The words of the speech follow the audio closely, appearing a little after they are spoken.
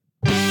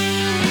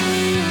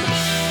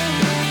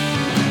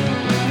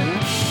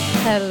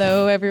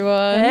Hello,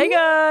 everyone. Hey,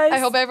 guys. I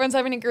hope everyone's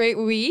having a great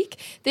week.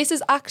 This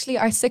is actually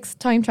our 6th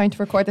time trying to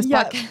record this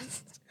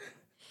podcast.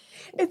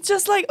 It's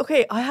just like,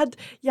 okay, I had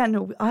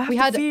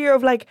had- fear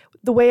of like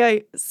the way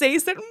I say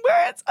certain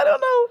words. I don't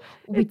know.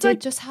 We It's did like,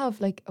 just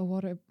have like a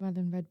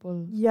watermelon Red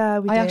Bull. yeah,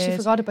 we I did. actually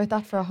forgot about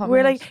that for a hot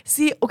We're minute. like,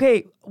 see,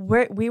 okay,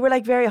 we were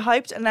like very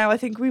hyped, and now I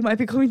think we might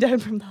be coming down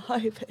from the high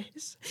a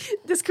bit.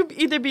 This could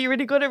either be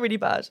really good or really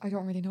bad. I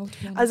don't really know,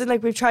 to be honest. As in,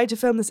 like, we've tried to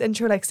film this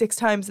intro like 6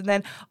 times, and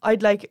then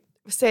I'd like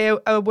say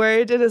a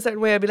word in a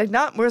certain way. I'd be like,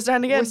 nah, we're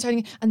starting again. We're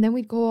starting, and then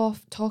we'd go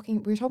off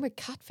talking. We were talking about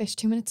catfish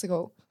 2 minutes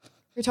ago.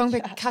 We were talking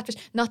about catfish,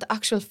 not the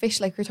actual fish.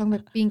 Like, we were talking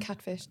about being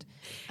catfished.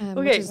 Which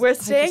Okay, is we're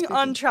hyper staying spooky.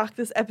 on track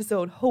this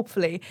episode,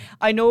 hopefully.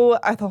 I know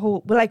at the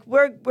whole, but like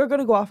we're going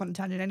to go off on a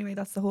tangent anyway.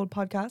 That's the whole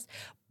podcast.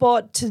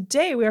 But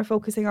today we are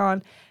focusing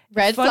on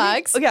Red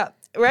flags. Oh yeah,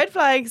 red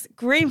flags,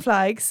 green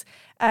flags.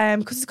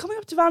 Because it's coming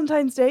up to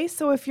Valentine's Day.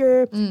 So if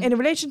you're in a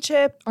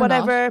relationship, Or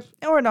whatever,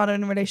 or not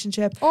in a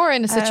relationship, Or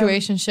in a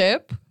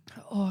situationship.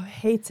 oh, I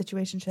hate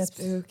situationships.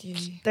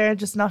 Spooky. They're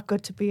just not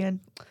good to be in.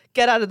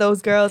 Get out of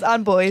those, girls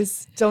and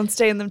boys. Don't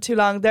stay in them too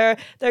long. They're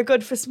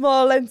good for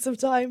small lengths of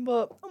time.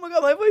 But oh my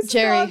god, my voice is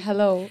Jerry, gone.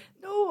 hello.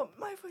 No,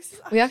 my voice is.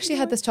 We actually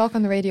had this talk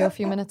on the radio a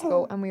few minutes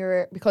ago, and we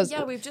were, because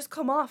Yeah, we've just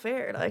come off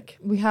air. Like,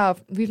 we've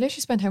literally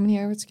spent how many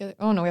hours together?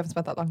 Oh no, we haven't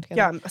spent that long together.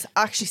 yeah, I'm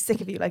actually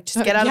sick of you. Like,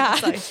 just get out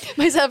of the side.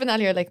 Myself and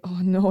Ali are like, oh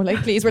no, like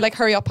please. We're like,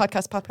 hurry up,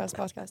 podcast.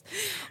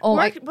 Oh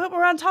my, But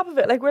we're on top of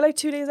it. Like, we're like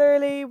 2 days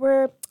early.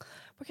 We're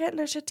getting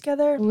our shit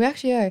together. we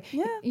actually are.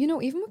 Yeah. You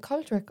know, even with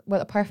college work, well,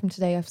 apart from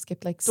today, I've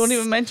skipped like. Don't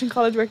even mention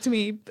college work to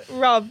me,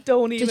 Rob.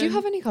 Don't even. Did you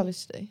have any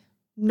college today?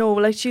 No,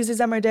 like Tuesdays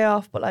I'm our day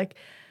off, but like,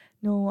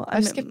 no.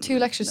 I've skipped 2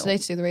 lectures today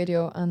to do the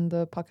radio and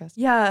the podcast.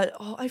 Yeah.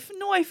 Oh, I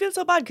feel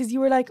so bad because you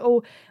were like,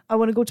 oh, I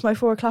want to go to my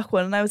 4 o'clock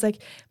one, and I was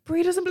like,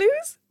 burritos and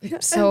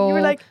blues. So and you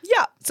were like,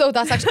 yeah. So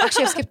that's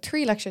actually I've skipped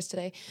 3 lectures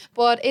today,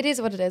 but it is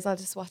what it is. I'll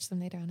just watch them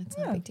later on. It's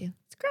not a big deal.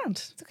 It's grand.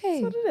 It's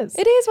okay. That's what it is.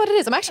 It is what it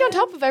is. I'm actually on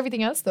top of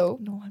everything else though.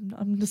 No,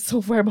 I'm just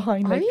so far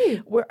behind. Are Like,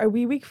 you? Are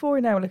we week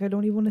 4 now? Like, I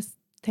don't even want to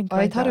think. Oh,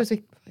 I like thought that. it was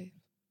week 5.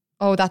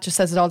 Oh, that just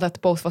says it all that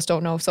both of us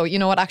don't know. So you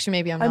know what? Actually,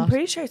 maybe I'm I'm not.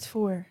 pretty sure it's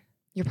 4.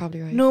 You're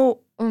probably right. No,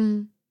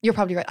 You're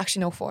probably right.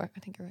 Actually, no, 4. I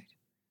think you're right.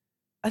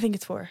 I think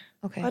it's 4.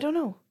 Okay. I don't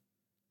know.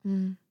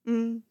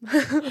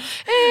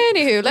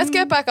 Anywho, let's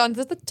get back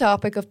onto the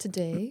topic of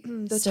today.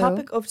 The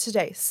topic of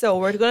today. So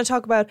we're going to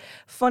talk about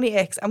funny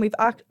icks, and we've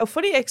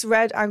funny icks,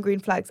 red and green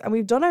flags, and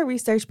we've done our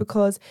research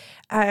because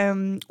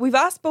we've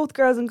asked both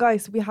girls and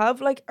guys. So we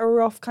have like a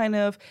rough kind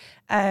of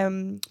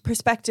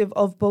perspective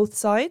of both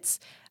sides,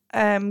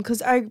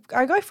 because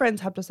our guy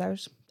friends helped us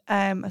out.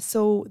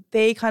 So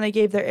they kind of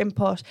gave their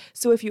input.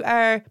 So if you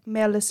are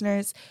male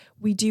listeners,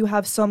 we do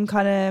have some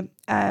kind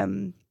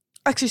of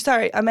actually,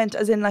 sorry, I meant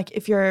as in like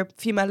if you're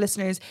female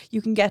listeners,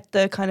 you can get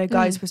the kind of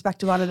guy's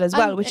perspective on it as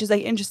well, which is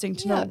like interesting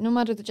to know. No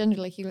matter the gender,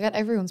 like you get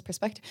everyone's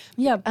perspective.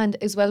 Yeah. And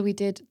as well, we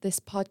did this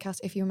podcast.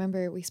 If you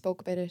remember, we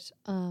spoke about it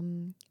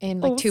in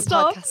like 2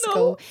 stop. podcasts No.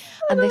 ago,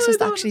 and No, this I was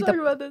don't actually wanna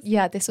talk about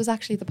this. this was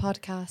actually the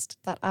podcast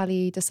that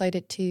Ali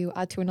decided to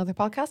add to another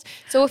podcast.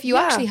 So if you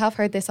Yeah. actually have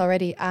heard this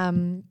already,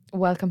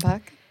 welcome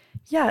back.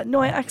 Yeah, no,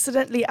 I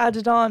accidentally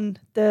added on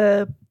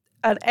an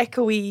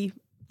echoey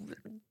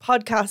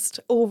podcast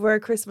over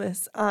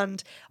Christmas,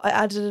 and I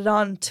added it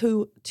on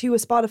to a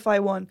Spotify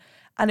one,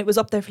 and it was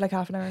up there for like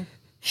half an hour.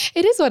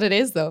 It is what it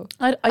is, though.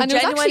 I And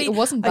it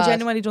wasn't bad. I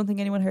genuinely don't think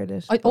anyone heard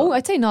it.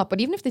 I'd say not, but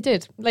even if they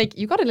did, like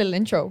you got a little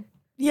intro.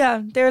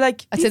 Yeah, they're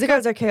like, I'd say these they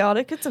girls are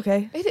chaotic. It's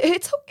okay.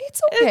 It's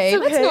okay.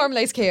 Let's okay.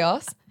 normalize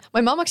chaos.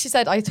 My mom actually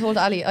said, I told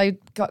Ali, I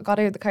got out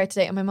of the car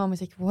today, and my mom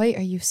was like, why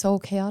are you so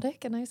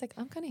chaotic? And I was like,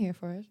 I'm kind of here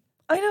for it.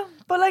 I know,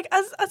 but like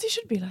as you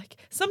should be. Like,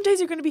 some days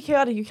you're going to be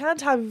chaotic. You can't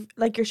have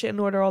like your shit in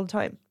order all the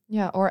time.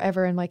 Yeah, or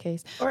ever in my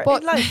case. Or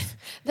But in life.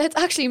 let's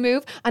actually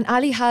move. And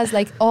Ali has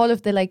like all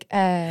of the like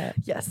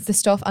Yes. the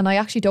stuff, and I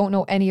actually don't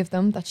know any of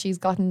them that she's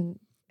gotten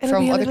It'll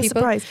from be a other little people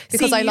surprise.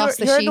 because See, I lost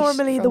the you're sheet.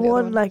 normally from the other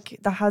one like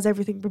that has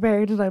everything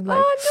prepared, and I'm like,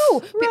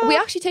 Oh no, we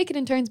actually take it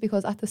in turns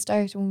because at the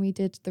start when we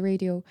did the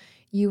radio,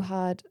 you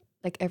had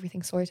like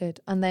everything sorted,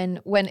 and then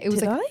when it was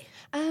did like,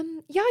 I?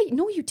 yeah,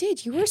 no, you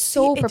did. You were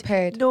so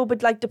prepared. No,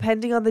 but like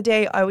depending on the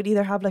day, I would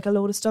either have like a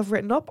load of stuff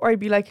written up, or I'd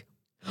be like,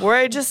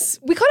 we're just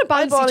We kind of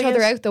balanced each eyeballing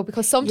other it. out though,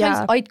 because sometimes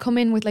Yeah. I'd come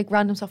in with like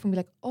random stuff and be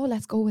like, oh,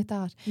 let's go with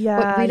that. Yeah,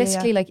 But yeah,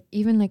 realistically, yeah. like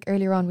even like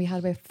earlier on, we had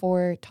about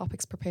 4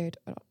 topics prepared.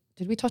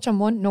 Did we touch on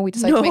one? No, we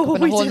decided to make up No,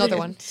 on a we whole nother didn't.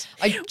 one.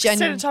 I We genuinely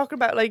started talking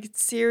about like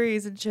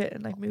series and shit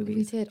and like we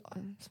movies. did.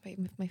 It's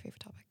my favorite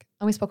topic,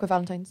 and we spoke with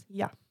Valentine's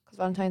Yeah. because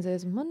Valentine's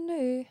is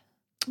Monday.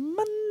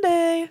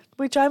 Monday,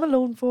 which I'm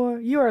alone for.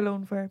 You are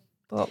alone for.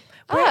 But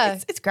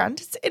it's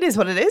grand. It is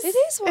what it is. It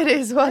is what it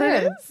is. What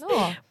it is.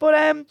 No.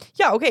 But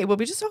yeah, okay. Well,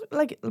 we just talk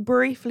like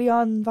briefly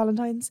on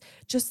Valentine's.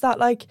 Just that,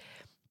 like,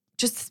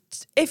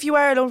 just if you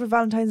are alone for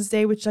Valentine's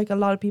Day, which like a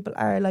lot of people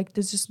are, like,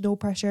 there's just no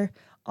pressure.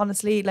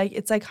 Honestly, like,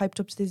 it's like hyped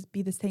up to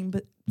be this thing.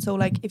 But so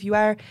like, if you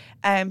are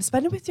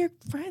spend it with your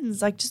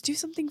friends, like, just do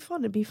something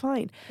fun and be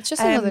fine. It's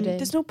just another day.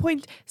 There's no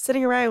point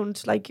sitting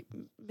around like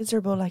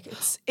miserable. Like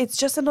it's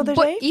just another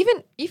But day. even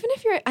if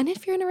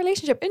you're in a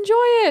relationship,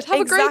 enjoy it.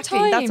 Have a great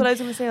time. That's what I was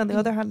going to say on the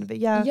other hand of it.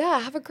 Yeah. Yeah,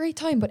 have a great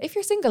time. But if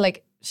you're single, like,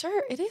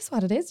 sure, it is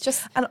what it is. Just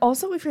And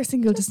also, if you're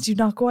single, just do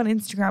not go on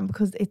Instagram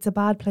because it's a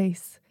bad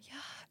place. yeah.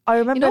 I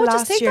remember You know, last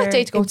just take year that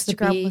day to go to the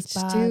Instagram was beach.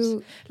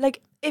 bad. Like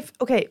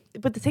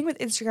but the thing with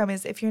Instagram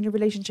is if you're in a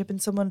relationship and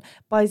someone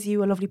buys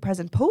you a lovely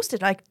present, post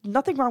it. Like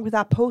nothing wrong with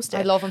that. Post it.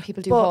 I love when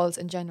people do But- hauls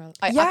in general.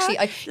 I Yeah,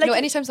 you know,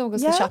 anytime someone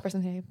goes to the shop or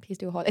something, please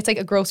do a haul. It's like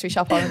a grocery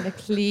shop haul. I'm like,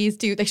 please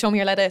do. Like, show me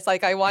your lettuce.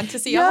 Like, I want to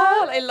see a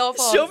haul. I love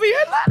hauls. Show me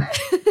your lettuce.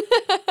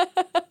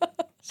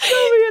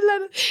 Show me your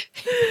lettuce.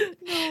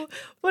 No,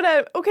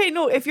 but okay,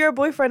 no. If your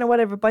boyfriend or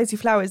whatever buys you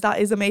flowers, that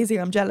is amazing.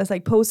 I'm jealous.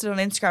 Like, post it on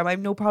Instagram. I have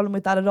no problem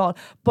with that at all.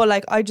 But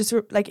like, I just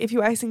like, if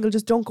you are single,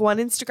 just don't go on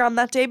Instagram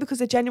that day because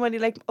it genuinely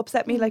like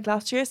upset me like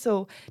last year.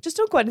 So just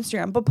don't go on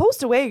Instagram. But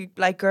post away,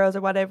 like girls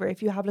or whatever.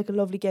 If you have like a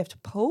lovely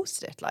gift,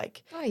 post it.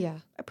 Like, Oh yeah.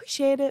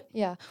 appreciate it.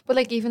 Yeah, but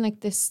like even like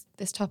this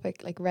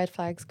topic, like red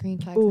flags, green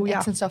flags, Oh, and yeah.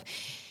 X and stuff.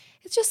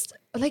 It's just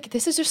like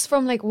this is just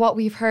from like what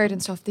we've heard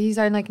and stuff. These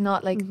are like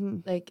not like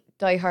like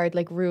diehard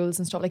like rules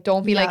and stuff. Like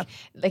don't be Yeah.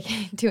 like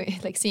doing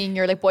like seeing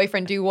your like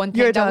boyfriend do one thing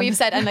You're that done. we've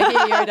said and like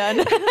yeah, you're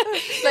done.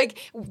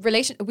 Like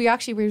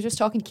we were just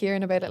talking to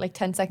Kieran about it like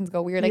 10 seconds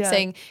ago. We were like Yeah.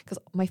 saying because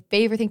my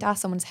favorite thing to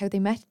ask someone is how they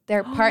met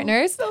their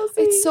partners. so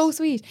It's so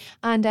sweet.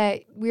 And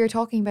we were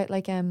talking about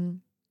like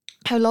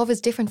how love is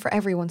different for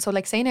everyone. So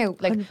like say now,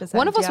 like 100%,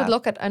 one of us yeah. would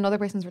look at another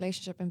person's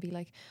relationship and be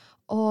like,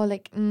 oh,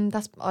 like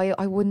that's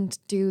I wouldn't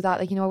do that.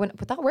 Like, you know, I wouldn't,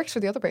 but that works for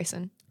the other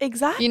person.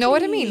 Exactly. You know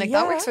what I mean? Like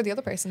that yeah. works for the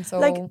other person. So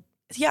Like,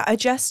 yeah, a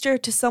gesture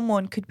to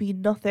someone could be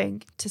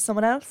nothing to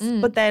someone else,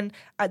 but then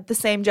the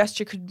same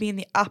gesture could mean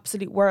the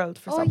absolute world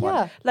for Oh, someone.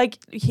 yeah. Like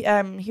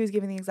he was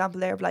giving the example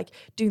there of like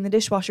doing the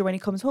dishwasher when he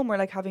comes home or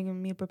like having a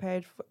meal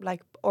prepared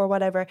like or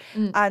whatever.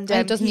 And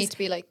it doesn't he's- need to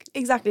be like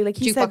exactly like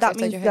he jukebox said that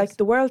outside means your like house.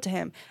 the world to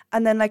him.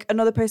 And then like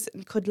another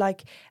person could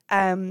like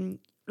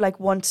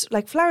want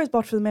like flowers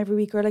bought for them every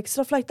week or like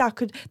stuff like that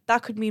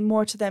could mean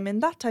more to them in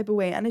that type of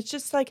way. And it's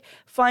just like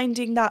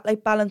finding that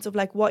like balance of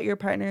like what your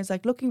partner is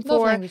like looking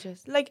love for.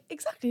 languages. Like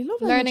exactly love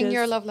Learning languages.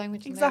 your love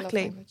language. And their love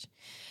Exactly. language.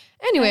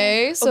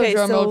 Anyway, so okay,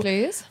 drum so- roll,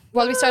 please.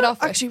 Well, we start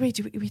off with, Actually, wait,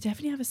 do we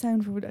definitely have a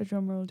sound for a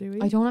drum roll, do we?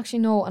 I don't actually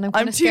know, and I'm I'm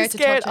kind of too scared,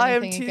 scared. to touch I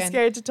am anything too again.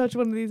 scared to touch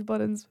one of these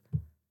buttons.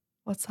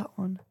 What's that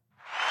one?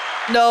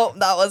 No,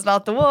 that was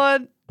not the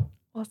one.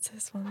 What's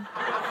this one?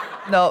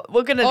 No,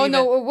 we're gonna. Oh leave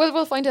no, it.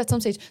 we'll find it at some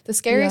stage. The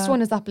scariest Yeah.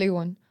 one is that blue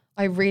one.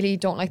 I really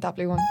don't like that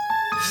blue one.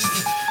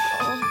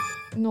 Oh,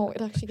 no,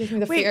 it actually gives me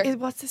the Wait, fear.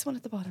 what's this one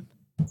at the bottom?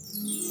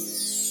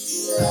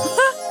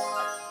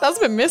 That's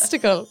a bit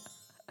mystical.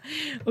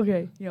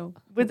 Okay,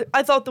 with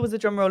I thought there was a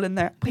drum roll in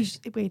there. Wait,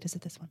 is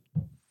it this one?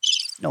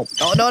 No,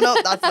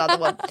 that's not the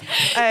one.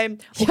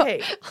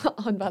 Okay,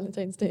 On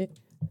Valentine's Day.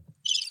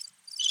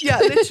 yeah,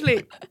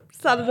 literally,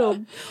 sat at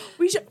home.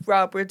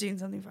 Rob, we're doing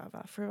something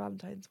for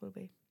Valentine's, will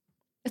we?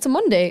 It's a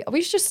Monday.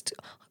 We should just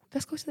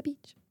let's go to the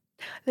beach.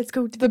 Let's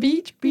go to the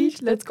beach.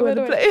 Let's go on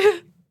a anyway.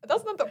 plane.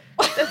 That's not the.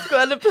 Let's go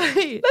on a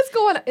plane. Let's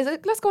go on.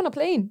 Let's go on a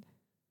plane.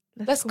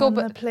 Let's go, on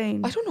but a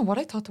plane. I don't know what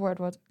I thought the word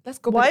was. Let's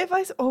go. Why but-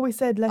 have I always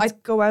said let's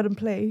go out and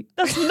play?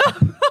 That's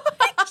not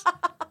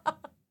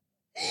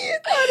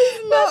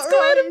Let's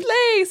go out and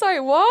play. Sorry,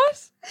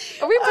 what?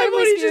 Are we playing I'm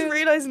only Whiskey? just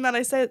realizing that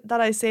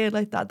I say it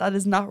like that. That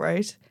is not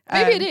right.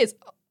 Maybe it is.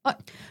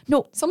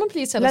 No, Someone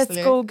please tell us. let's the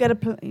lyric. go get a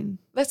plane.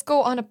 Let's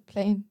go on a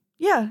plane.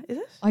 Yeah, is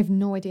it? I have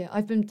no idea.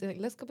 I've been like,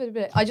 let's go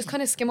bit. I just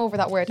kind of skim over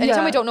that word.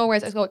 Anytime Yeah. I don't know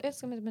words, I just go. Let's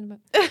go.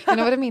 You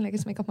know what I mean? Like,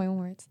 just make up my own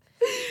words.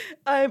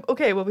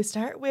 Okay, well we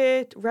start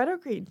with red or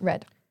green.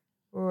 Red.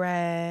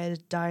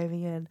 Red,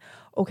 diving in.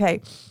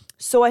 Okay,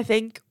 so I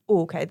think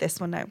this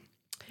one now.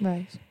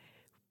 Right.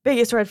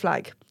 Biggest red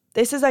flag.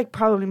 This is like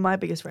probably my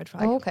biggest red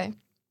flag. Oh, okay.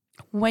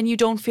 When you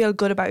don't feel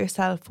good about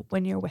yourself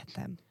when you're with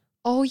them.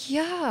 Oh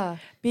yeah.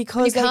 Because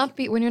When you like, can't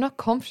be when you're not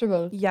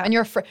comfortable. Yeah. And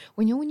you're afraid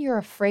when you're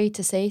afraid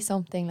to say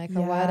something like or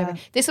Yeah. whatever.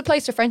 This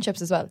applies to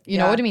friendships as well. You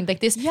know Yeah. what I mean? Like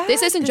this. Yeah,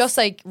 this isn't this- just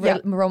like yeah.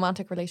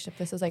 romantic relationship.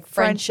 This is like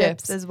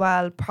friendships friendships. as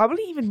well.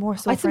 Probably even more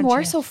so. I think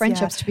more so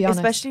friendships, to be honest.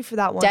 especially for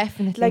that one.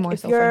 Definitely Like more if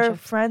so your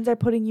friendships. friends are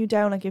putting you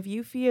down, like if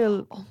you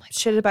feel Oh my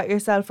shit about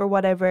yourself or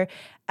whatever,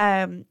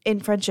 in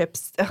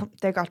friendships,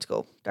 they got to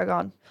go. They're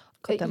gone.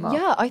 Cut them off.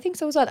 Yeah, I think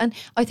so as well. And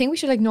I think we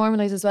should like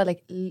normalize as well,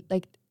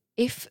 like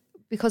if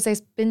because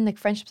there's been like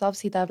friendships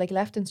obviously that have like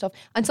left and stuff,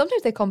 and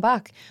sometimes they come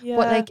back. Yeah.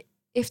 But like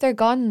if they're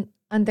gone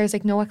and there's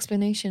like no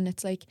explanation,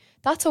 it's like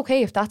that's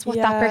okay if that's what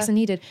that Yeah. person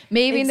needed.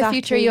 Maybe in the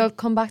future Exactly. you'll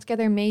come back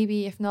together.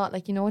 Maybe if not,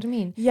 like you know what I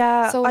mean.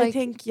 Yeah, So, I like,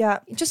 think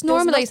Just There's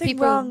normalize nothing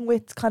people. wrong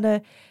with kind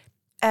of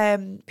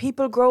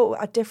people grow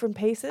at different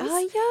paces.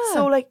 Yeah.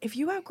 So like if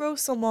you outgrow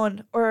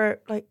someone or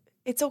like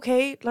it's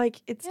okay. Like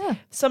it's Yeah.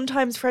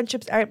 sometimes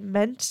friendships aren't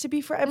meant to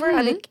be forever,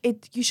 and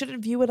it you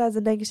shouldn't view it as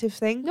a negative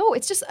thing. No,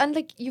 it's just and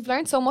like you've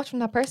learned so much from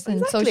that person, so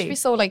you Exactly. should be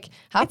so like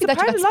happy It's a that you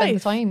part got to of spend the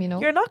life. time. You know.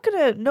 You're not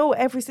gonna know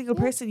every single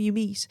person you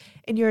meet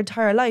in your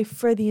entire life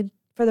for the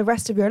for the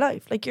rest of your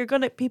life. Like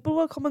people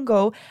will come and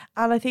go,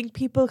 and I think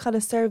people kind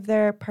of serve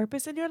their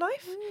purpose in your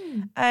life.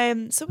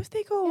 So if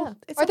they go,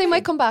 or they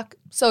might come back.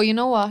 So you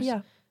know what?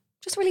 Yeah.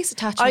 Just release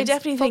attachments. I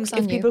definitely think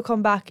Focus on if people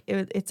come back,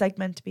 it's like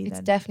meant to be. It's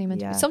then. definitely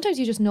meant to be. Sometimes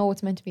you just know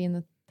it's meant to be, and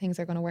the things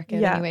are going to work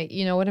out anyway.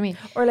 You know what I mean?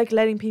 Or like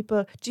letting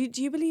people. Do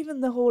you believe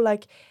in the whole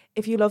like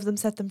if you love them,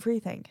 set them free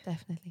thing?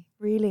 Definitely.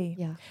 Really?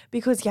 Yeah.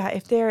 Because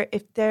if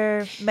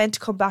they're meant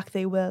to come back,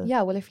 they will.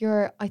 Yeah. Well,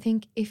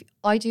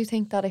 I do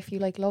think that if you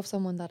like love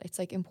someone, that it's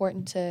like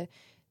important to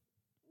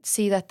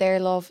see that their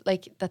love,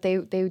 like that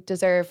they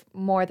deserve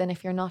more than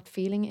if you're not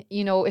feeling it.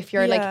 You know, if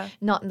you're like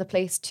not in the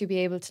place to be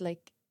able to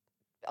like,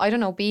 I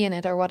don't know, be in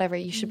it or whatever,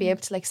 you should be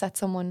able to like set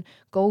someone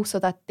go so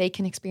that they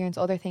can experience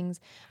other things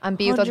and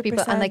be with other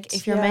people. And like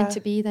if you're meant to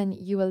be, then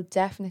you will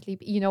definitely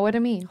be, you know what I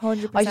mean?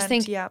 100%. I just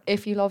think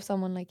if you love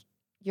someone, like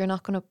you're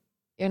not gonna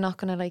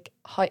like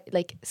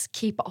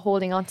keep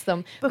holding on to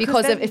them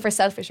because of for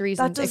selfish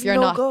reasons. That does if you're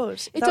no not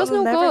good. It does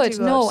no good.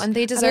 No, and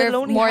they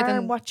deserve more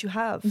than what you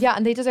have. Yeah,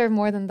 and they deserve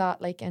more than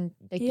that. Like, and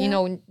like you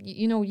know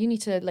you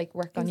need to like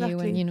work on you,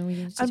 and you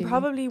need to and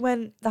probably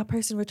when that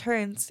person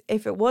returns,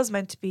 if it was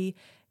meant to be,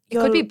 it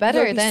could be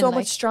better you'll be then, so like,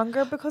 much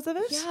stronger because of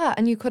it. Yeah,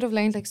 and you could have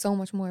learned like so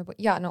much more. But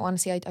yeah, no,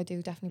 honestly, I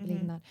do definitely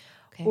believe in that.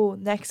 Okay. Oh,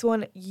 next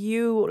one,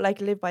 you like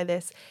live by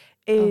this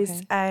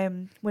is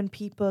when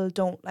people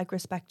don't like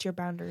respect your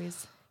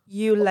boundaries.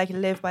 You like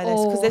live by this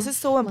because this is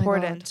so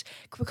important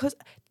because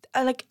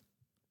like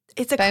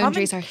it's a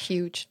boundaries are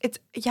huge. It's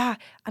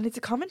and it's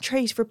a common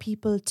trait for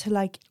people to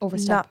like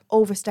overstep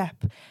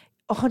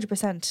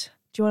 100%.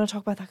 Do you want to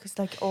talk about that? Because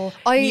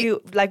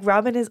like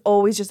Robin is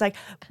always just like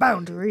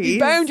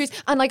boundaries,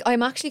 and like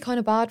I'm actually kind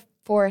of bad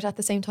for it at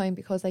the same time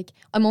because like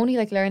I'm only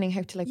like learning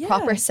how to like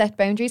proper set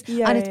boundaries,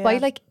 and it's by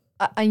like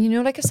and you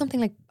know, like if something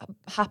like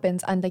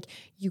happens and like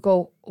you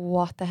go,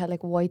 what the hell,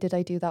 like why did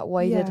I do that,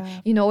 why did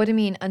you know what I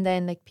mean, and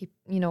then like people,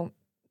 you know,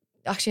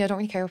 actually I don't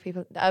really care what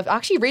people, I've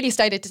actually really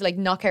started to like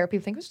not care what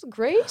people think, which is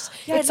great.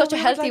 It's such a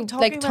healthy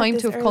like time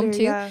to have come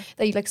to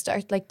that you like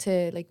start like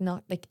to like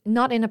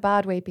not in a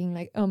bad way being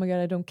like, oh my god,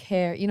 I don't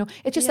care, you know.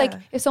 It's just like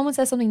if someone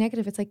says something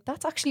negative, it's like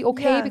that's actually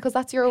okay because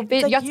that's your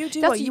opinion. Like you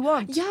do what you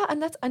want. Yeah,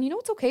 and you know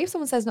it's okay if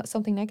someone says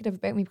something negative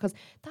about me because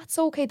that's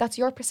okay. That's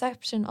your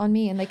perception on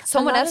me, and like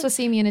someone else will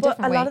see me in a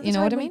different way. You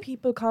know what I mean? When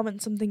people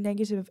comment something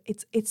negative,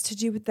 it's to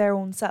do with their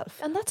own self,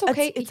 and that's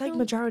okay. It's like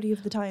majority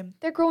of the time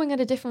they're growing at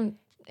a different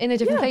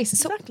place.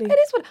 Exactly. So it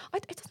is what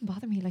it doesn't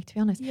bother me, like, to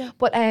be honest.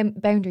 But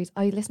boundaries,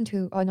 I listened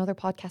to another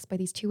podcast by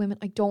these two women,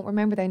 I don't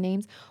remember their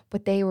names,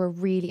 but they were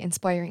really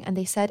inspiring, and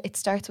they said it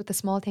starts with the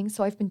small things.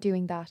 So I've been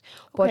doing that.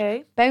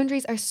 But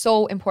boundaries are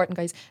so important,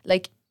 guys.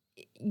 Like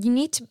you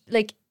need to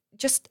like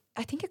just,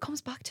 I think it comes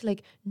back to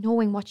like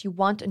knowing what you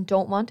want and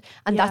don't want,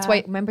 and that's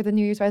why, remember the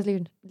New Year's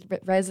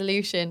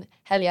resolution,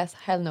 hell yes,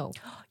 hell no.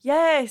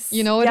 Yes,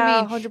 you know what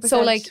I mean. 100%.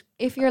 So like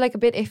if you're like a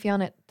bit iffy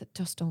on it,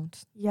 just don't.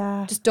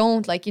 Just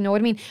don't, like, you know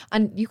what I mean.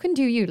 And you can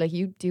do you, like,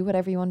 you do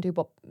whatever you want to do,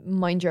 but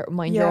mind your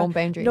own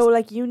boundaries. No,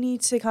 like you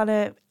need to kind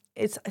of,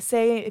 it's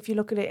say if you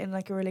look at it in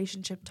like a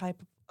relationship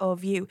type of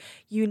view,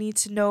 you need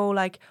to know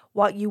like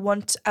what you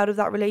want out of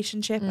that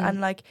relationship, and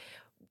like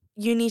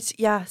you need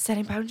to,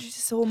 setting boundaries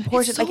is so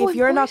important. So like if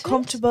you're not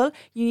comfortable,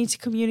 you need to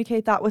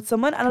communicate that with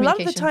someone. And a lot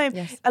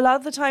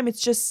of the time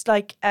it's just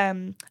like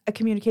a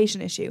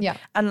communication issue.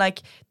 And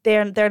like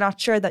they're not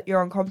sure that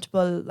you're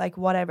uncomfortable, like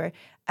whatever.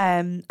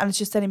 And it's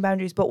just setting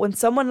boundaries. But when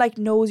someone like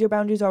knows your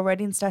boundaries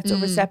already and starts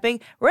overstepping,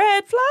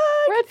 red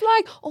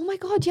flag. Oh my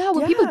god,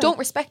 when people don't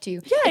respect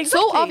you. It's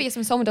so obvious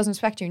when someone doesn't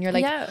respect you, and you're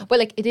like, well,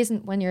 like it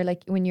isn't when you're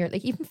like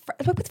even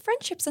like with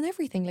friendships and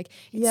everything. Like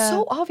it's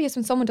so obvious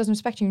when someone doesn't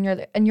respect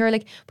you, and you're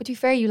like, but to be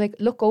fair, you like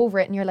look over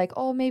it and you're like,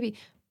 oh, maybe.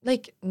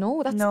 Like,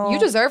 no, you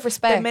deserve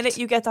respect. The minute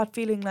you get that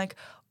feeling like,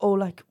 oh,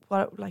 like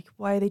what, like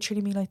why are they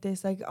treating me like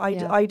this? Like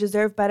I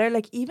deserve better.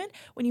 Like even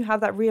when you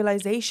have that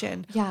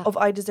realization of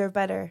I deserve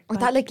better, or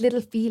like, that like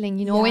little feeling,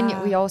 you know, when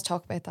we always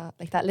talk about that,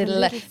 like that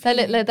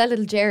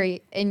little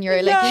Jerry in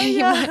your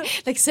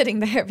like like sitting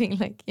there being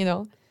like, you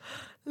know,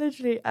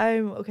 literally.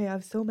 Okay, I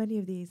have so many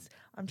of these.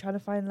 I'm trying to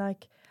find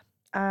like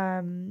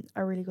a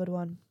really good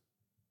one.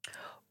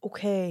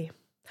 Okay.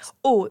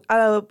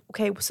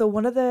 Okay. So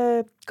one of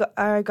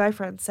our guy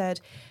friends said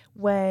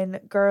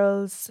when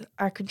girls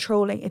are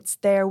controlling, it's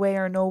their way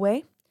or no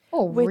way.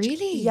 Oh,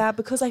 really? Yeah,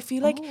 because I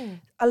feel like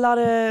a lot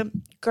of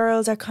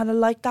girls are kind of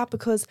like that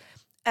because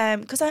I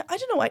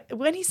don't know.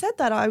 When he said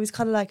that, I was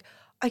kind of like,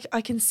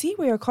 I can see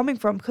where you're coming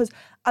from, because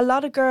a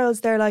lot of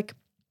girls, they're like,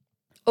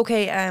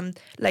 okay,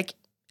 like,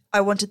 I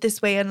want it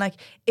this way, and like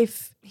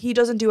if he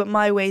doesn't do it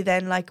my way,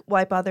 then like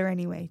why bother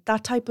anyway?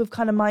 That type of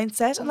kind of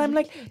mindset. And I'm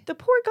like, the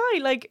poor guy,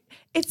 like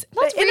that's in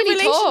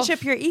really a relationship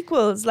tough. You're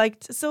equals, like,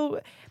 so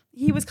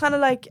he was kind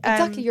of like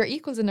exactly, you're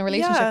equals in a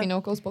relationship, you know,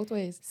 it goes both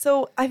ways.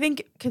 So I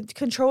think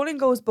controlling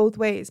goes both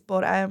ways,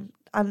 but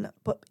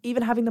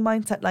even having the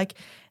mindset like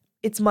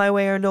it's my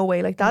way or no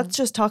way. Like that's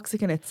just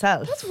toxic in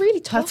itself. That's really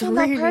tough on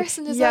that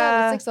person as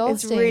well. It's exhausting.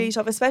 It's really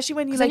tough, especially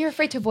when you then you're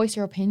afraid to voice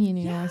your opinion,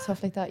 you know, and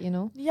stuff like that,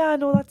 Yeah,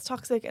 no, that's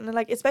toxic. And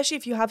like, especially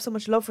if you have so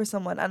much love for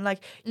someone and like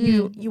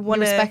you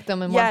want to respect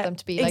them and want them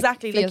to be like,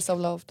 exactly, feel like, so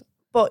loved.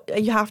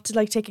 But you have to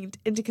like take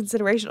into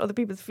consideration other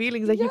people's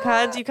feelings. Like you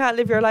can't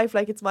live your life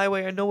like it's my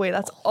way or no way.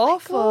 That's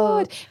awful.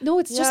 God. No,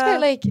 it's just about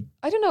like,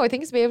 I don't know. I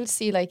think it's to be able to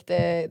see like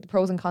the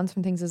pros and cons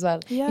from things as well.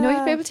 Yeah. You know,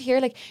 you'd be able to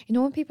hear like,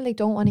 when people like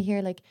don't want to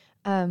hear like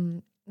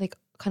kind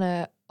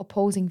of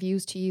opposing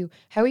views to you.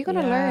 How are you going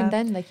to learn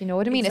then? Like, you know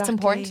what I mean? Exactly. It's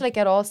important to like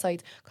get all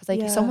sides because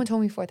like someone told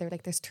me before, they're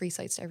like, there's 3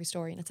 sides to every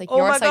story, and it's like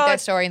your side, their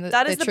story, and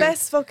that is the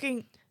best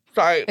fucking.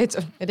 Sorry, it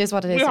is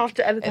what it is. We have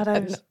to edit that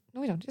out. No,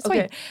 we don't. It's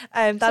okay.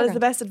 fine. That is the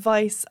best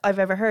advice I've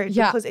ever heard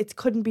because it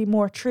couldn't be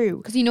more true.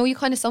 Because you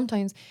kind of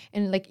sometimes,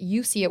 and like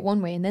you see it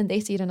one way and then they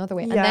see it another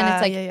way. And then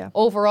it's like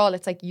overall,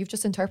 it's like you've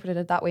just interpreted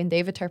it that way and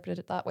they've interpreted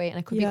it that way, and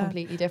it could be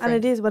completely different.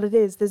 And it is what it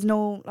is. There's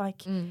no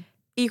like,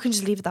 you can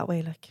just leave it that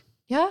way. Like,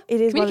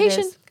 it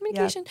is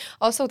communication.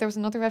 Also, there was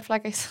another red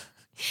flag I saw.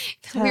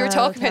 We were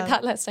talking about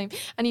that last time,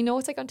 and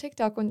it's like on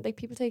TikTok when like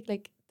people take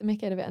like the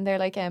mick out of it, and they're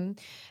like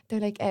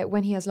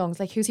when he has lungs,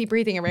 like who's he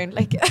breathing around?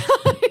 Like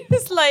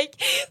it's like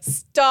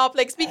stop,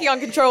 like speaking on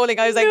controlling.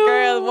 I was like,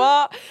 girl,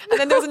 what? And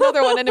then there was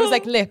another one, and it was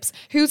like lips.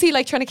 Who's he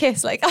like trying to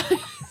kiss? Like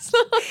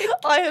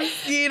I have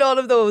seen all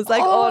of those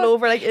like all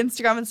over like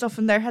Instagram and stuff,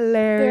 and they're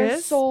hilarious.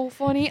 They're so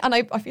funny, and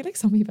I feel like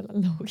some people are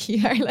low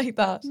key are like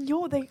that.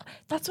 No,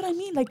 that's what I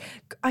mean. Like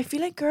I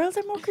feel like girls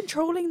are more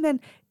controlling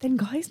than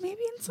guys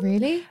maybe in some.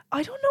 Really?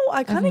 I don't know.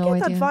 I kind of get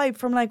that vibe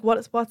from like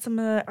what some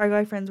of our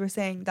guy friends were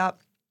saying, that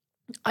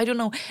I don't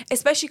know,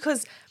 especially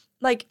because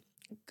like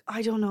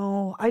I don't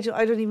know. I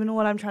don't even know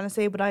what I'm trying to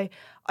say, but I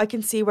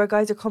can see where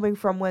guys are coming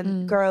from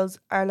when girls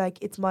are like,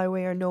 it's my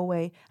way or no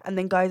way. And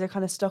then guys are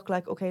kind of stuck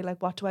like, okay,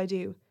 like what do I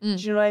do? Do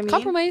you know what I mean?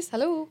 Compromise.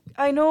 Hello.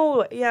 I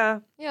know. Yeah.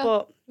 Yeah.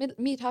 But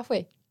meet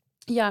halfway.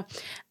 Yeah.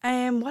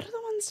 What are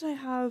the ones that I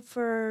have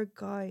for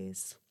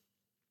guys?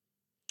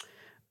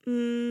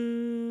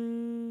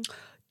 Do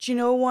you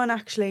know one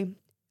actually?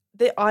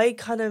 I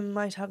kind of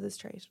might have this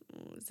trait.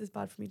 This is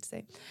bad for me to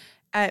say.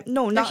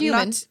 No, not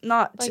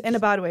like, in a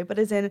bad way, but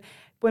as in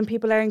when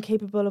people are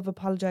incapable of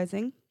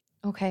apologizing.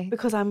 Okay.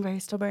 Because I'm very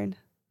stubborn.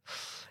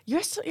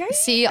 You're stubborn.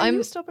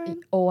 I'm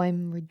stubborn.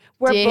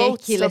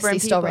 ridiculously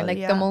stubborn.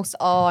 Like the most.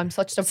 I'm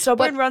such stubborn.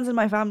 Stubborn runs in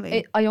my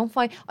family. I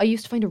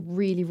used to find it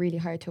really, really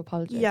hard to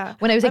apologize. Yeah.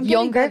 When I was like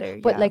younger,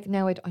 but like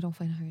now I don't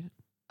find it hard.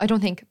 I don't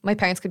think my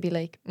parents could be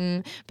like,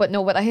 but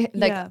no, but I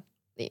like. Yeah.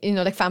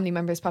 Like family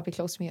members probably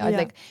close to me. I'd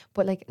like,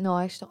 but like, no,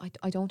 I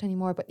don't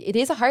anymore. But it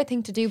is a hard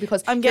thing to do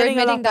because I'm getting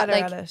a lot better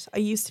at it. I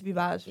used to be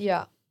bad.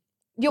 Yeah.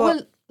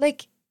 Well,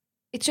 like,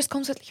 it just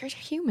comes with you're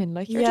human.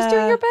 Like you're just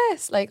doing your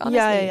best. Like honestly.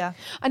 Yeah.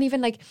 And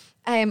even like,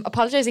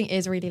 apologizing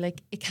is really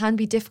like it can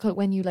be difficult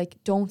when you like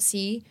don't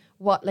see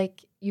what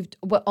like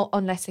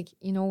unless like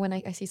when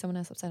I see someone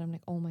else upset, I'm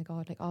like, oh my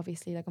god, like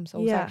obviously like I'm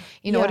so sorry.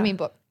 You know what I mean?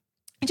 But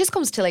it just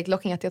comes to like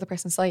looking at the other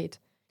person's side.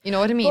 You know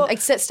what I mean? But,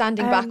 like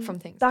standing back from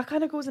things. That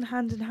kind of goes in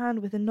hand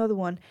with another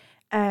one.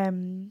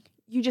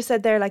 You just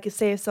said there, like,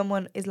 say if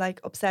someone is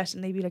like upset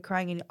and they be like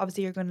crying, and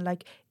obviously you're going to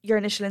like, your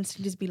initial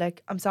instinct is be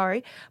like, I'm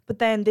sorry. But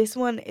then this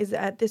one is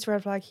this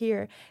red flag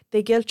here.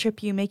 They guilt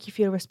trip you, make you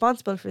feel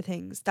responsible for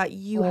things that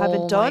you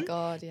haven't done. Oh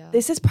my God, yeah.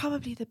 This is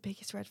probably the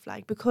biggest red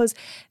flag because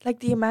like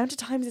the amount of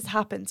times this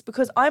happens,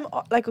 because I'm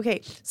like,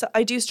 okay, so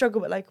I do struggle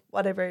with like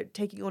whatever,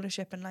 taking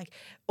ownership and like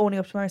owning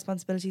up to my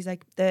responsibilities,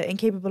 like the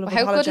incapable of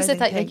apologizing. How good is it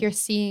that like you're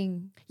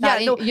seeing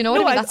that what I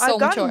mean? That's so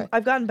mature.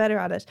 I've gotten better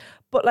at it.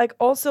 But like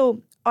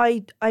also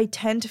I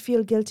tend to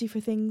feel guilty for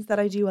things that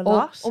I do a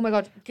lot. Oh my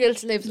God,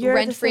 guilt lives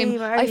rent free.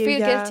 I feel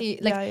guilty,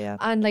 like,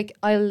 and like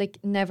I'll like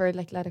never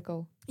like let it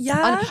go.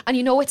 Yeah, and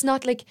it's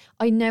not like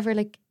I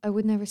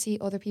would never see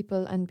other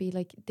people and be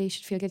like they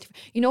should feel guilty.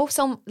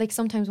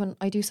 Sometimes when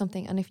I do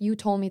something, and if you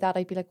told me that,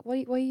 I'd be like,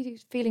 why are you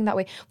feeling that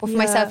way? But for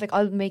myself, like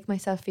I'll make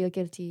myself feel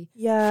guilty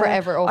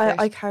forever over it.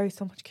 I carry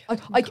so much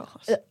guilt.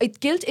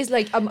 Guilt is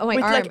like my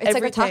with arm. Like it's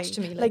like attached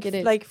to me. Like it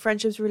is. Like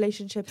friendships,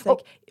 relationships, like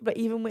but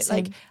even with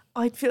like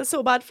I'd feel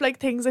so bad for like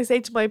things I say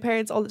to my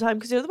parents all the time,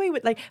 because the way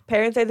with like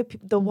parents are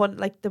the one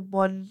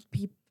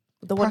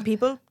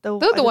people.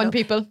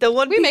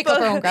 We make up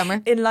our own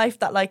grammar in life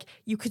that like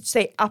you could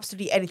say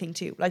absolutely anything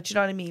to. Like, do you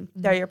know what I mean?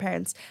 They're your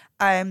parents.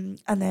 And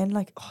then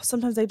like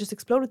sometimes I just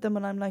explode with them,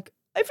 and I'm like,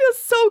 I feel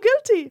so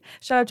guilty.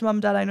 Shout out to mom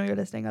and dad. I know you're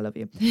listening. I love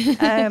you.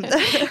 I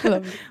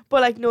love you.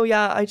 But like, no,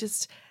 I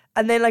just.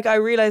 And then like I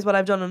realize what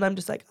I've done, and I'm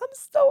just like, I'm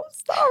so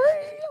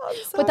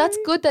sorry. But that's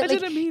good that I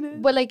didn't mean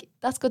it. But like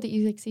that's good that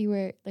you like see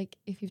where like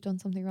if you've done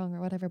something wrong or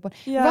whatever. But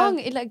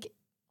wrong,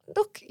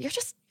 look, you're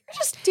just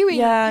doing.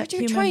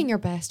 You're trying your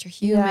best. You're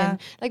human. Yeah.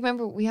 Like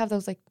remember, we have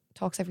those like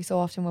talks every so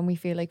often when we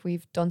feel like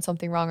we've done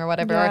something wrong or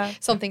whatever, or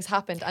something's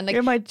happened, and like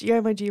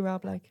you're my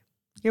G-Rob, like.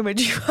 You're my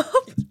G-Rob.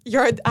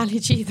 You're Ali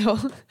G though.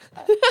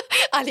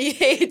 Ali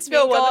hates me.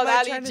 No, what called am I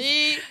Ali trying to-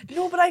 G.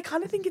 No, but I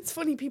kind of think it's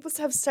funny. People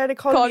have started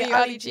calling me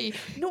Ali G.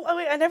 No,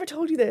 wait, I never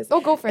told you this.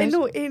 Oh, go for it.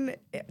 No,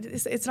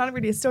 it's not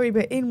really a story,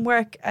 but in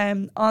work,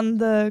 on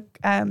the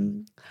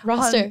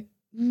Roster.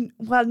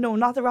 Well, no,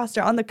 not the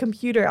roster. On the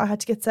computer, I had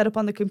to get set up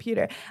on the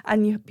computer,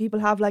 and people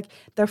have like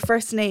their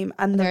first name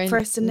and the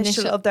first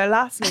initial of their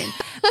last name,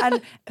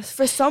 and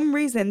for some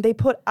reason they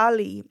put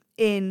Ali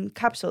in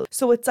capital,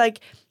 so it's like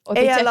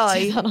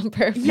ALI. On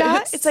purpose.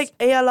 Yeah, it's like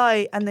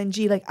ALI and then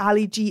G, like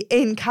Ali G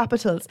in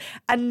capitals,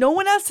 and no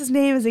one else's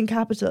name is in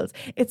capitals.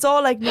 It's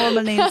all like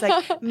normal names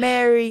like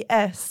Mary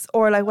S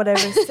or like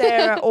whatever,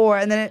 Sarah or,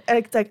 and then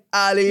it's like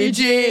Ali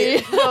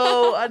G.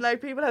 No, and like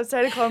people have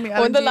started calling me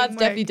Ali One of the G lads in work.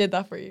 definitely did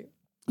that for you.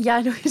 Yeah,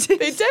 I know you did.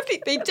 They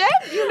definitely,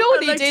 you know I'm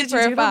they like, did you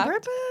for do a it on fact.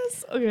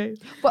 purpose? Okay.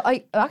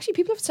 But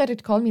people have started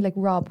to call me like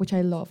Rob, which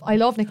I love. I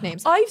love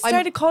nicknames. I've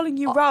started calling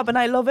you Rob and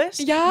I love it.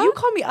 Yeah? You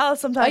call me Al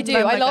sometimes. I do.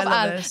 and I'm I like, love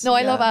Al. it. No,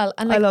 I Yeah. love Al.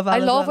 And like, I love Al I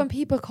as love well. when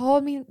people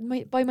call me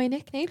by my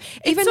nickname.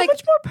 It's so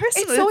much more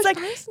personal. It's so like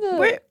personal.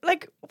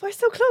 we're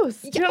so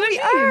close. Do you know what we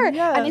I mean? are.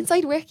 Yeah. And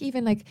inside work,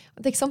 even like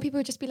some people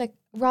would just be like,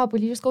 Rob,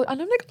 will you just go?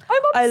 And I'm like,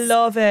 I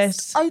love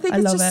it. I think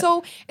it's love just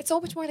it. it's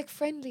so much more like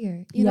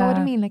friendlier. You know what I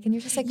Yeah. mean? Like, and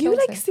you're just like, You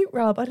closer. like suit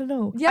Rob. I don't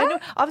know. Yeah? I know.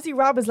 Obviously,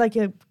 Rob is like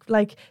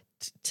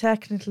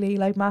technically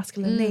like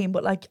masculine name,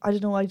 but like I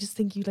don't know. I just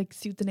think you like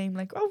suit the name.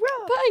 Like, oh,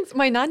 Rob. Thanks.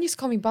 My nan used to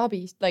call me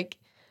Bobby. Like,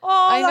 Oh,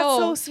 I that's know.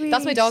 so sweet.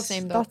 That's my dog's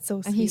name though. That's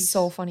so sweet. And he's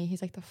so funny.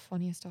 He's like the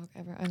funniest dog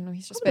ever. I don't know.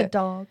 He's just a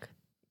dog.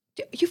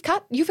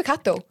 You've a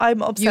cat though.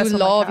 I'm obsessed You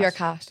with my love cat. your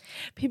cat.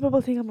 People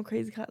will think I'm a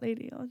crazy cat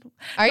lady. Oh, no.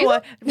 Are you?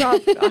 No,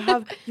 Rob, I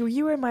have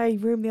you were in my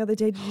room the other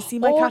day. Did you see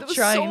my cat that was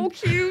shrine? so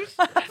cute.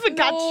 I have a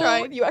cat No,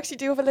 shrine. You actually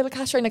do have a little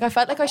cat shrine. Like I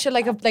felt like I should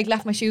have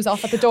left my shoes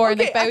off at the door and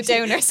like bow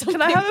down or something.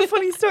 Can I have a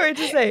funny story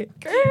to say?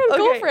 Girl,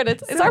 go Okay, for it.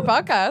 It's so our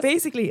podcast.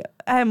 Basically,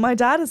 my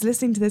dad is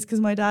listening to this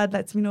because my dad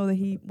lets me know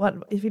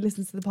that if he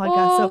listens to the Oh,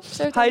 podcast.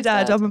 So, shout hi, out to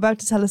Dad. Dad. I'm about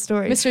to tell a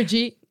story. Mr.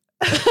 G.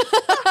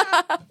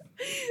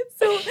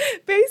 So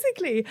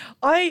basically,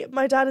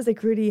 my dad is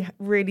like really,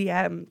 really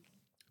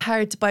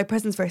hard to buy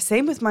presents for.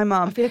 Same with my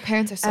mom. I feel like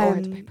parents are so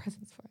hard to buy Um,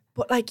 presents for.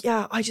 But like,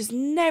 yeah, I just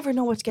never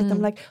know what to get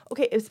them. Like,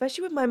 okay,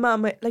 especially with my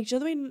mom, like, you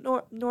know the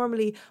way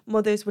normally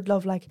mothers would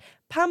love like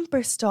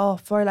pamper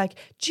stuff or like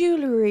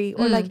jewelry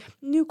or like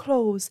new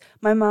clothes.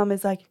 My mom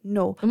is like,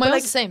 no. And my But, mom's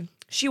like, the same.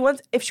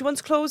 if she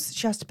wants clothes,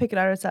 she has to pick it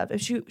out herself.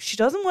 If she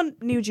doesn't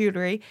want new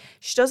jewelry,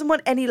 she doesn't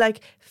want any like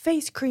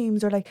face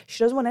creams or like she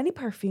doesn't want any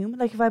perfume.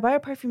 Like if I buy her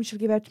perfume, she'll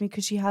give it out to me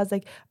because she has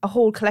like a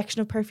whole collection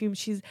of perfume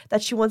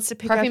that she wants to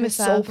pick out Perfume is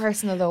so herself.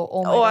 personal though.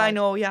 Oh my Oh, God. I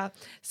know, yeah.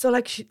 So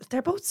like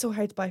they're both so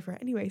hard to buy for her.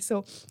 Anyway,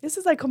 so this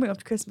is like coming up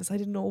to Christmas. I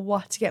didn't know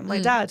what to get my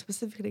dad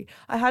specifically.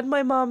 I had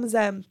my mom's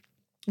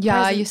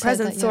Yeah, you said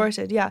present that, yeah.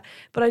 sorted, yeah.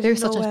 But I They're didn't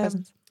such know nice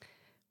presents.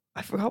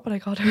 I forgot what I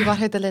got her. You got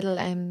her the little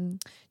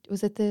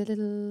was it the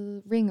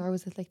little ring or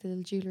was it like the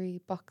little jewelry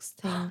box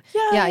thing?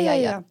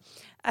 Yeah.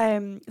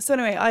 So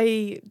anyway,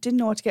 I didn't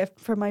know what to get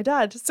for my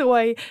dad. So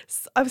I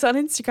was on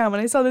Instagram and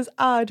I saw this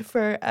ad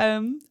for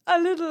a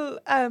little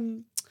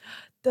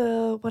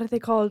what are they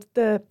called?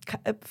 The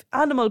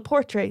animal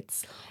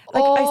portraits.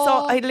 Like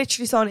I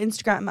literally saw an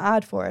Instagram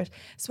ad for it.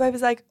 So I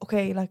was like,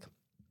 okay, like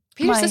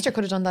Peter's sister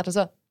could have done that as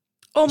well.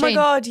 oh my Jane,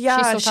 God,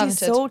 yeah, she's so talented.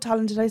 so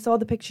talented. I saw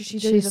the picture she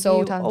did. She's of so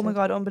you. Oh talented. my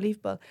God,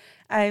 unbelievable.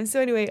 So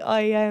anyway,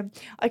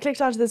 I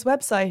clicked onto this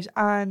website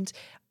and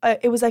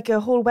it was like a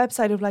whole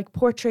website of like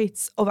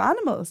portraits of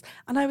animals,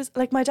 and I was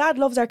like, my dad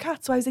loves our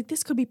cat, so I was like,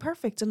 this could be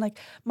perfect. And like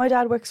my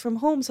dad works from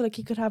home, so like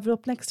he could have it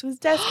up next to his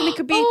desk, and it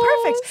could be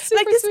perfect. Super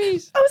Like this,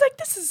 sweet. I was like,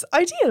 this is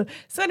ideal.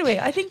 So anyway,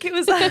 I think it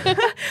was.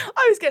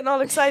 I was getting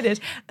all excited,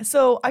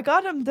 so I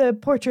got him the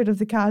portrait of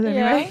the cat.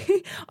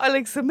 Anyway, I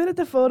like submitted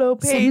the photo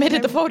page.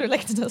 Submitted the photo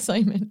like it's an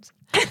assignment.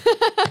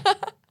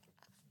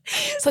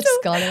 Such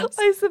scholars.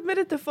 I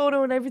submitted the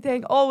photo and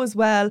everything. All was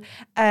well.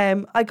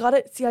 I got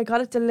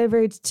it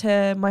delivered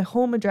to my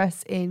home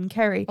address in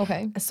Kerry.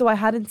 Okay. So I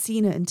hadn't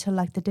seen it until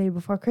like the day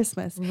before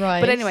Christmas.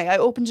 Right. But anyway, I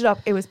opened it up.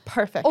 It was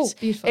perfect. Oh,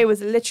 beautiful. It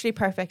was literally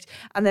perfect.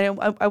 And then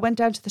I went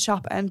down to the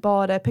shop and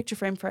bought a picture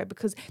frame for it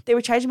because they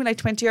were charging me like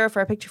 €20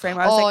 for a picture frame.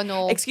 I was like,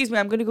 no. excuse me,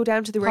 I'm going to go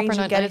down to the Proper range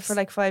not and get nice. it for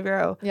like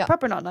 €5. Yeah.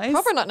 Proper not nice.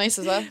 Proper not nice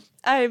as well.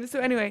 So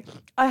anyway,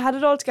 I had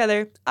it all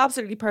together,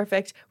 absolutely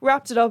perfect.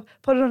 Wrapped it up,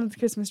 put it under the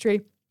Christmas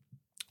tree.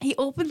 He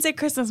opens it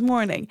Christmas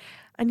morning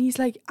and he's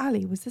like,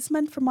 Ali, was this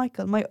meant for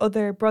Michael, my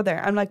other brother?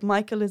 And like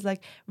Michael is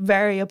like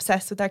very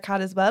obsessed with our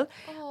cat as well.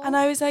 Aww. And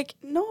I was like,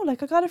 no,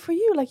 like I got it for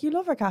you. Like you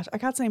love our cat. Our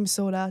cat's name is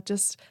Soda,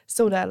 just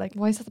Soda. Like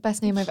Why is that the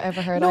best name I've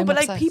ever heard? no, I'm but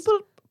obsessed. like people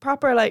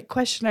proper like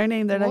question our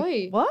name. They're Why?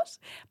 like, what?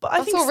 But I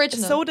That's think so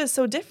original. Soda's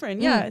so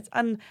different. Yeah.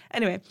 And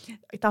anyway,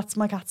 that's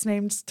my cat's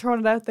name. Just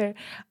throwing it out there.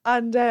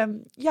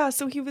 And yeah,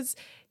 so he was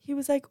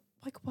like,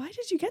 why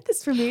did you get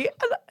this for me?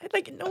 And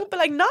like, no, but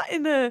like not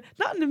in a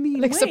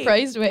mean like way.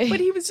 surprised way. But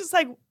he was just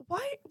like,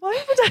 why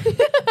would I? He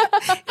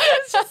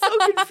was just so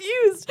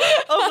confused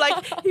of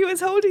like, he was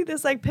holding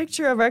this like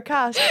picture of our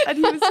cat and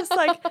he was just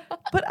like,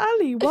 but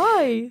Ali,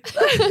 why?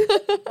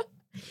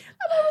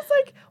 I was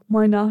like,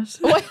 why not?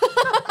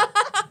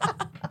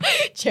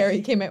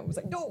 Cherry came out and was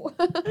like, no.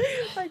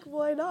 Like,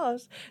 why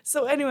not?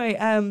 So anyway,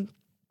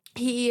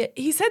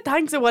 he said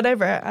thanks or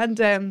whatever,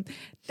 and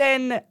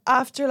then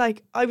after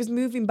like I was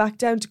moving back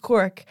down to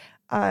Cork,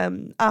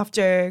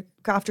 after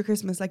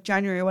Christmas, like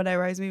January or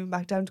whatever, I was moving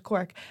back down to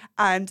Cork,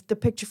 and the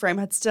picture frame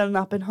had still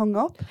not been hung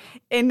up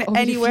in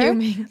anywhere.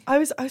 I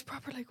was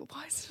proper like,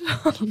 why is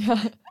it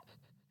not?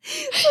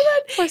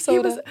 Yeah.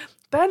 So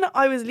then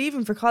I was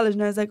leaving for college,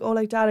 and I was like, oh,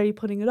 like, Dad, are you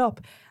putting it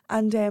up?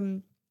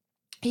 And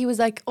he was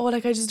like, oh,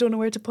 like, I just don't know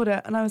where to put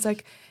it. And I was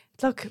like,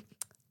 look,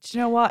 do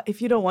you know what?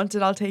 If you don't want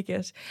it, I'll take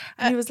it.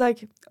 And he was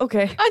like,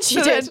 okay. And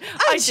she did.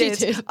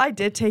 I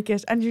did take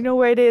it. And you know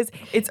where it is?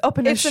 It's up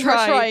in a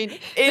shrine.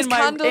 There's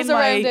candles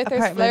around it.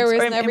 There's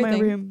flowers and everything. In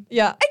my room.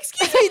 Yeah.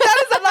 Excuse me,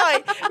 that is a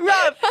lie.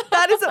 Rob,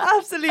 that is an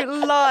absolute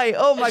lie.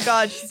 Oh my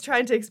God, she's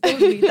trying to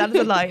expose me. That is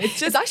a lie.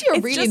 It's actually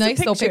a really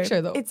nice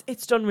picture though.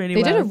 It's done really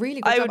well. They did a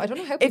really good job. I don't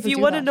know how people do that. If you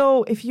want to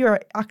know, if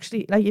you're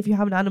actually, like, if you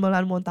have an animal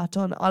and want that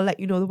done, I'll let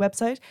you know the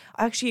website.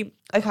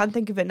 I can't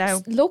think of it now.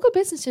 Local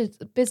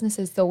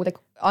businesses though, like,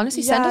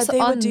 honestly, send us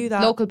on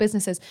local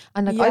businesses,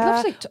 and like,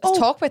 I'd love to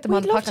talk about them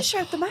on the podcast. I'd love to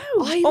shout them out.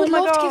 I would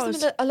love to give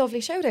them a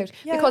lovely shout out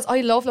because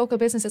I love local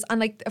businesses, and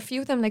like a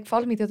few of them like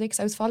followed me the other day because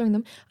I was following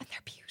them, and they're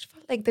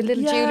beautiful, like the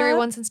little jewellery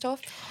ones and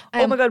stuff.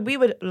 Oh my God, we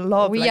would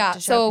love to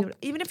shout people.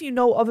 Even if you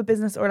know of a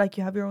business or like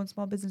you have your own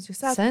small business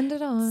yourself, send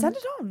it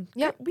on.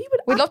 Yeah, we'd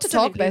love to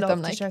talk about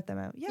them, like, to shout them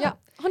out. Yeah,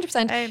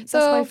 100%. So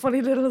that's my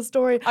funny little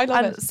story. I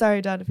love it.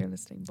 Sorry, Dad, if you're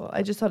listening, but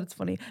I just thought it's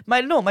funny.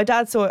 My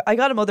dad I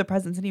got him other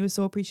presents and he was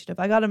so appreciative.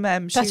 I got him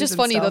shoes. That's just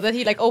funny though that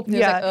he like opened.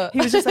 He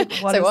was just like,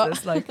 what is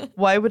this? Like,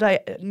 why would I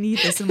need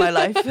this in my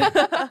life?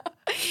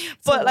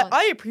 But like,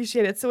 I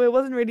appreciate it, so it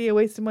wasn't really a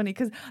waste of money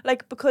because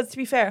to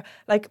be fair,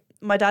 like,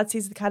 my dad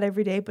sees the cat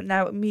every day, but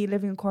now me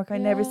living in Cork, I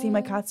never see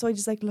my cat, so I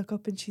just like look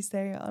up and she's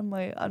there on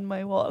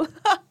my wall.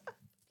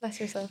 Bless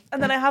yourself.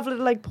 And then I have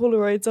little like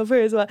Polaroids of her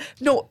as well.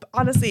 No,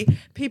 honestly,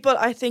 people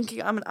are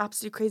thinking I'm an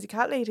absolute crazy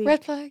cat lady.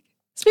 Red flag.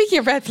 Speaking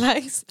of red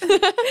flags,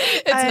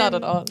 it's not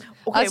at all.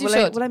 Okay,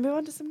 will I move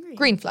on to some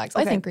green flags?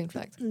 Okay. I think green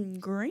flags.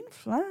 Green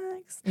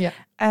flags. Yeah.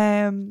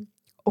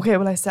 Okay,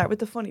 will I start with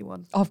the funny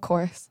one? Of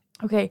course.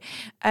 Okay.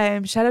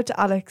 Shout out to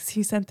Alex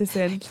who sent this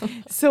in.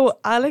 So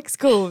Alex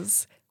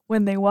goes,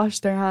 when they wash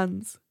their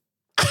hands.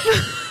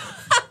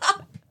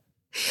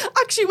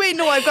 Actually, wait,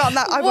 no, I've gotten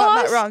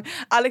that wrong.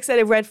 Alex said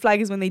a red flag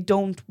is when they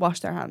don't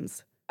wash their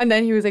hands. And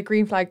then he was like,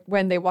 green flag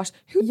when they wash.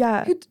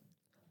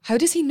 How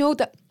does he know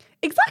that?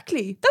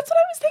 Exactly. That's what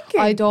I was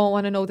thinking. I don't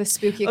want to know this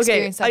spooky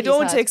experience. Okay, I don't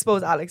want to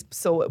expose Alex,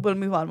 so we'll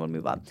move on.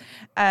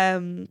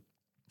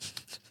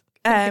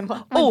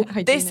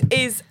 This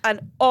is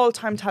an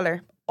all-time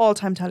teller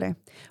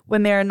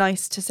when they're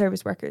nice to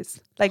service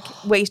workers, like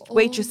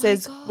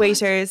waitresses,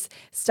 waiters,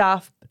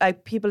 staff,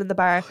 like people in the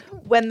bar,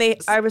 when they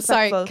are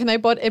respectful. Sorry, can I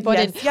butt in?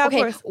 Yeah,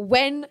 okay, of course.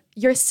 When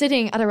you're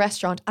sitting at a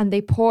restaurant and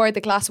they pour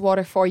the glass of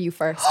water for you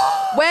first.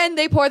 When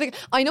they pour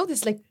I know this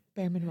is like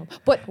bare minimum,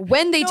 but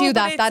when they do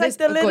that, that is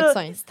a good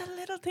sign. It's the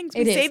little things.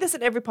 We say this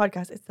in every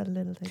podcast. It's the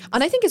little things.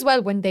 And I think as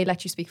well when they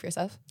let you speak for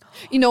yourself.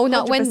 You know,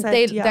 not when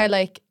they're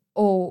like,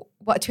 oh,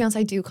 what, to be honest,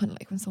 I do kind of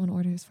like when someone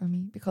orders for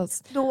me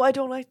because... No, I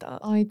don't like that.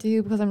 I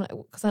do because I'm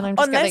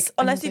just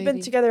unless you've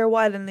been together a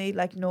while and they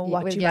like know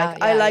what you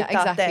like. I like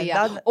that then.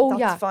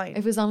 That's fine. If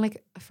it was on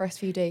like a first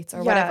few dates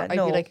or whatever, I'd be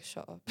like,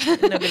 shut up.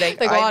 And I'd be like,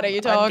 what are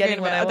you talking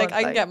about? Like,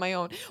 I can get my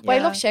own. But I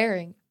love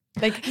sharing.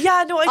 Like,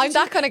 I'm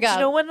that kind of girl. You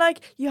know when like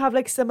you have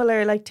like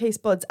similar like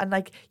taste buds and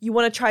like you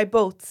want to try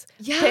both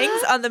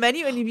things on the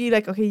menu and you be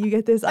like, okay, you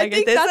get this, I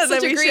get this, and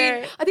then we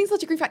share. I think it's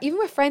such a great fact. Even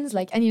with friends,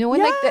 like, and you know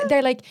when like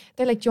they're like,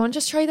 do you want to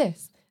just try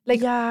this?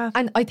 Like,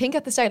 and I think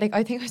at the start, like,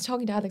 I think I was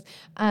talking to Alex,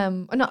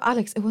 not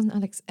Alex, it wasn't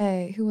Alex,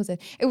 who was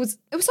it? It was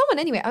someone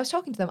anyway. I was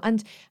talking to them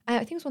and I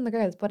think it was one of the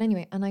girls, but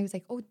anyway, and I was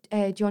like, oh, do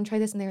you want to try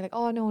this? And they were like,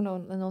 oh,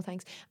 no,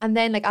 thanks. And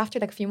then like after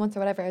like a few months or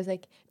whatever, I was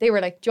like, they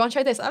were like, do you want to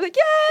try this? I'm like,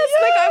 yes!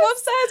 Like, I'm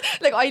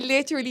obsessed. Like, I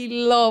literally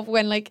love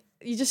when like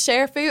you just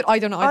share food. I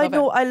don't know.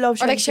 I love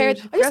sharing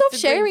food. I just love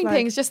sharing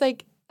things, just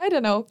like, I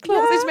don't know,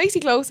 close. It just makes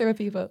you closer with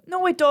people.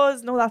 No, it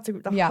does. No, that's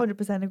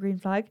 100% a green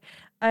flag.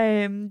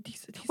 When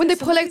they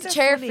pull out the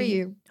chair for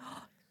you.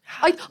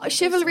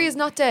 Chivalry is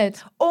not dead.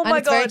 Oh my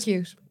God, God, very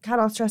cute.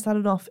 Cannot stress that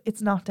enough.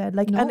 It's not dead.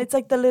 Like, and it's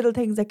like the little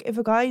things. Like, if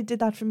a guy did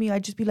that for me,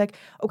 I'd just be like,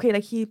 okay,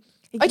 like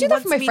I do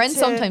that for my friends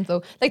sometimes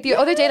though. Like the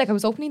other day, like I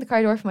was opening the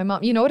car door for my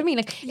mom. You know what I mean?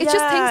 Like it's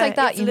just things like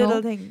that. You know,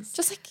 little things.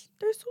 Just like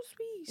they're so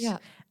sweet. Yeah.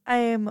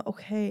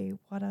 Okay.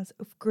 What else?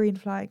 Green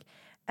flag.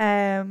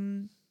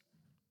 When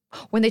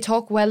they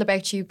talk well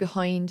about you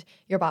behind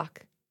your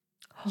back.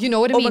 You know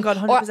what I mean? Oh my God,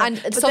 100%. But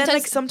sometimes, then,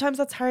 like, sometimes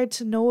that's hard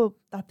to know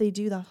that they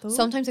do that though.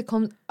 Sometimes it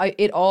comes,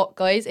 it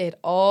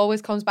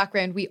always comes back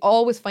around. We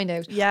always find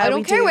out. Yeah, I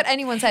don't care what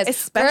anyone says.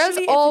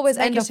 Especially girls always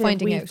end up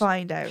finding out.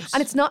 Find out.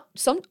 And it's not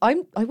I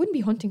wouldn't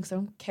be hunting, so I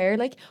don't care.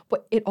 Like,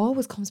 but it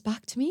always comes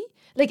back to me.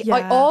 Like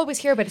I always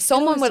hear about it.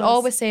 Someone will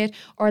always say it,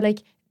 or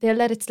like they'll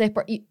let it slip,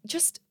 or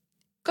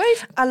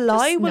Guys, a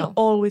lie will no.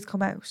 always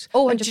come out.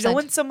 Oh, like, do you know 100%.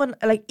 when someone,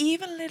 like,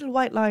 even little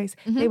white lies,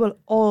 they will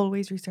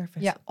always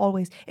resurface. Yeah.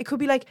 Always. It could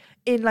be like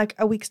in like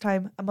a week's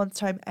time, a month's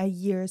time, a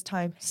year's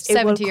time.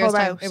 70 years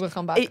time, out. it will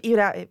come back.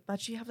 Imagine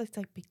you have like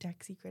big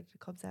dark secret that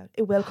comes out.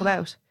 It will come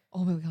out.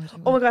 Oh my god.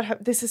 Oh my god,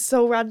 this is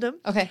so random.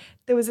 Okay.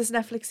 There was this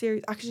Netflix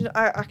series. Actually,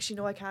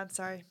 no, I can't.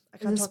 Sorry, I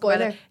can't Is it a talk about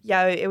spoiler? it.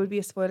 Yeah, it would be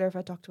a spoiler if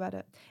I talked about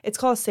it. It's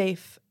called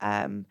Safe.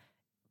 I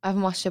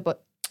haven't watched it,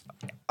 but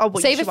Oh,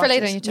 well, save you it should for watch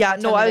later. it. And you Yeah,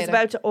 tell no, me I was later.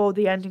 about to. Oh,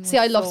 the ending. See,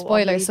 I was love so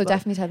spoilers, so unbelievable.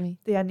 definitely tell me.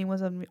 The ending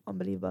was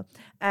unbelievable.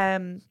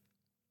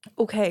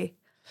 Okay.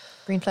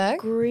 Green flag.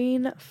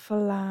 Green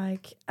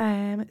flag.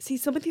 See,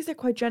 some of these are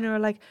quite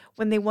general, like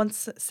when they want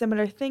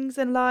similar things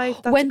in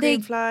life. That's When a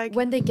green flag.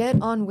 When they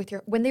get on with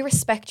when they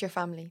respect your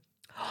family.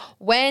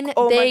 When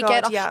Oh my they God,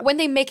 get on, yeah. when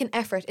they make an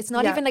effort, it's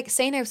not Yeah. even like,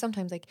 say now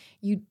sometimes like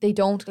they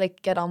don't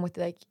like get on with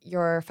like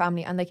your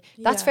family, and like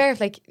that's Yeah. fair if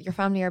like your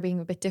family are being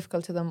a bit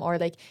difficult to them, or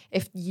like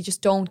if you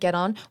just don't get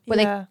on, but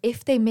Yeah. like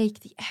if they make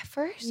the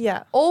effort,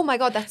 Yeah. oh my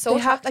god, that's so They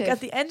have, attractive. like, at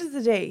the end of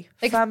the day,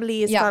 Like,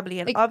 family is yeah, family,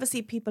 and like-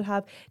 obviously people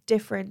have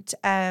different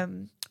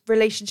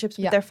relationships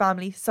with Yeah. their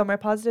family. Some are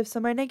positive,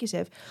 some are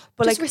negative.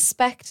 But just like,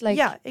 respect, like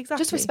yeah,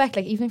 exactly. just respect,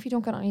 like even if you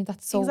don't get on,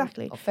 that's so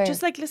exactly. fair.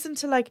 Just like listen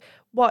to like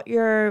what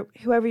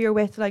whoever you're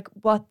with, like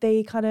what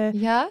they kind of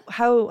yeah,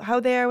 how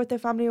they are with their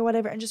family or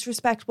whatever, and just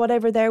respect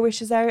whatever their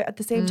wishes are at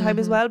the same time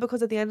as well,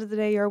 because at the end of the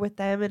day you're with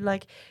them, and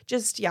like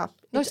just no,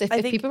 It's- so if, I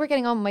if think- people were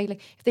getting on with my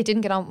like, if they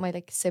didn't get on with my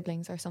like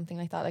siblings or something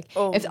like that, like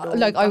Oh, if no,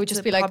 like I would that's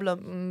just a be like,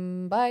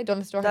 problem. bye, don't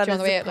let's door that you is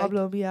on the way the out. Like,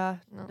 problem. Yeah,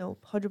 No. no,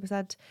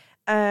 100%.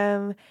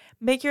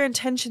 Make your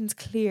intentions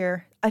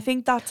clear. I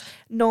think that's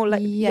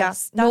like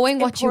yes, yeah, knowing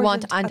that's what you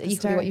want important and at the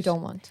equally what you start.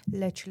 don't want.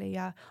 Literally,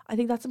 yeah. I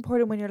think that's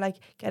important when you're like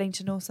getting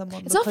to know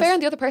someone. It's not fair on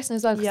the other person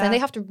as well, because Yeah. then they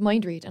have to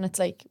mind read, and it's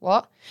like,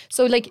 what?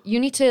 So like you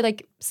need to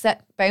like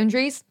set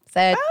boundaries,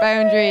 set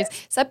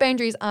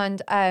boundaries,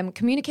 and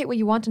communicate what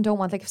you want and don't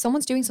want. Like if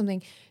someone's doing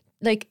something,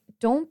 like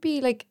don't be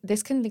like,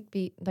 this can like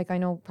be like, I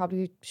know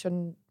probably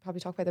shouldn't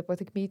probably talk about it,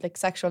 but it can be like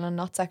sexual and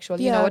not sexual.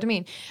 You know Yeah. what I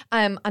mean?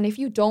 And if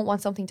you don't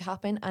want something to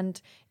happen,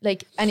 and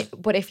like,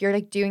 but if you're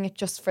like doing it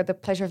just for the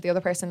pleasure of the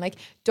other person, like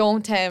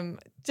don't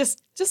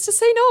just to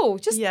say no.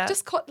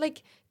 Just cut,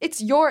 like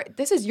this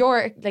is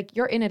your like,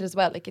 you're in it as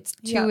well. Like it's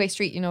two-way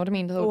street. You know what I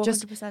mean? So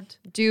just 100%.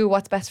 do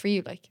what's best for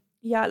you. Like.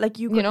 Yeah, like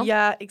you know?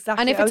 yeah,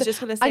 exactly. And if I was it's just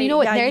gonna and say, you know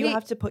what, yeah, nearly- you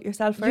have to put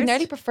yourself first. You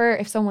nearly prefer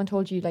if someone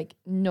told you like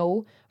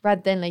no,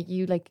 rather than like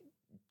you like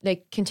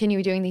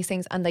continue doing these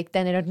things, and like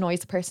then it annoys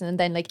the person, and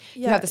then like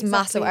you Yeah, have this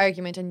massive exactly.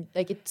 argument, and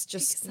like it's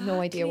just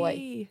no idea why.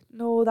 Exactly.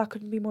 No, that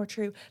couldn't be more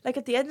true. Like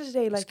at the end of the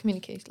day, Just like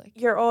communicate, like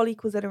you're all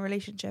equals in a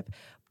relationship,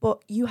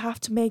 but you have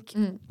to make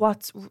you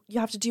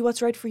have to do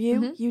what's right for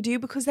you. You do,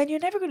 because then you're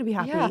never going to be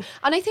happy. yeah.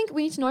 And I think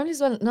we need to normalize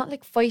as well, not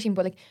like fighting,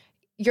 but like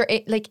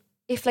like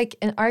if like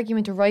an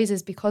argument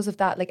arises because of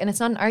that, like, and it's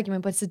not an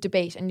argument, but it's a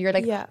debate, and you're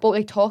like, Yeah. but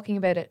like talking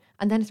about it,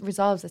 and then it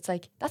resolves. It's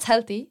like, that's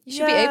healthy. You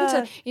should be able to,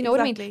 Yeah, you know what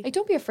I exactly. mean? Like,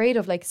 don't be afraid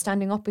of like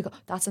standing up, because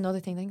that's another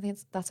thing. I think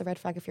that's a red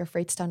flag if you're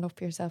afraid to stand up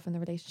for yourself in the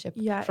relationship.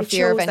 Yeah, for it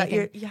fear of shows that anything.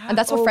 you're- yeah, And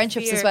that's what oh,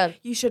 friendships fear. as well.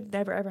 You should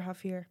never ever have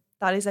fear.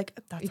 That is like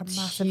that's It's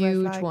a massive red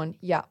huge flag. one.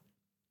 Yeah.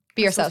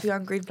 Be We're supposed yourself. to be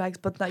on green flags,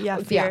 but not, Yeah.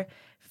 fear.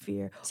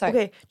 Sorry.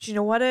 Okay, do you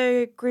know what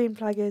a green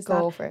flag is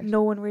Go that for it.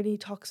 no one really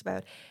talks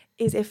about?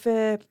 Is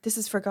this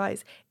is for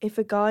guys, if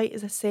a guy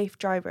is a safe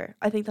driver,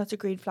 I think that's a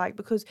green flag,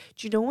 because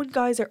do you know when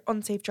guys are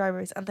unsafe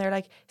drivers and they're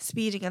like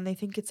speeding and they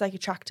think it's like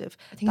attractive?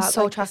 I think it's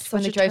so attractive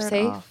when they drive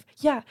safe.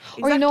 Yeah,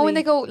 exactly. Or you know when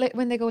they go like,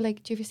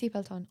 do you have your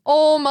seatbelt on?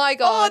 Oh my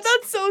god. Oh,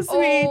 that's so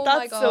sweet. Oh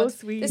my That's so God.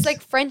 sweet. It's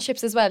like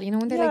friendships as well, you know,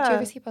 when they're like, do you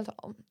have your seatbelt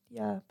on?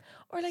 yeah,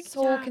 or like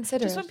So yeah,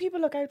 considerate. Just when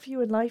people look out for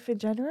you in life in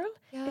general,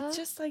 Yeah. it's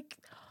just like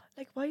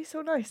why are you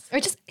so nice? Or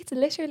just, it's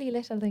literally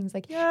little things.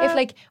 Like Yeah. if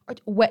like, or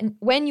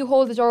when you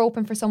hold the door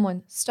open for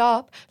someone,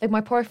 stop. Like my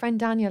poor friend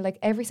Daniel, like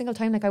every single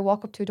time like I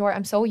walk up to a door,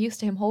 I'm so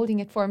used to him holding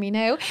it for me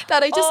now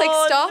that I just like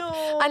Oh, stop.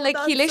 no, And like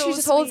he that's literally so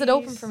just holds it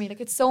open sweet. for me.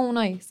 Like it's so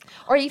nice.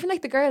 Or even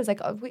like the girls, like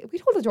we'd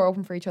hold the door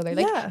open for each other.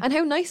 Like, Yeah. and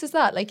how nice is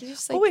that? Like it's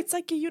just like, Oh, it's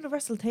like a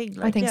universal thing.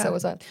 Like, I think yeah. so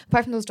as well.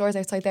 Apart from those doors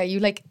outside there, you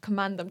like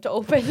command them to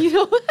open, you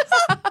know?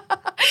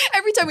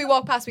 Every time we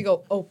walk past, we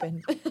go,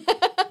 open.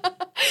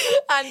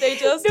 And they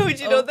just No, do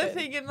you know the open.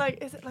 thing in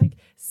like, is it like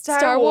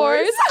Star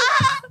Wars.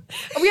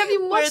 We haven't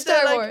even Where watched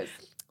they're Star like, Wars.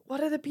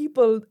 What are the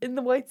people in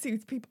the white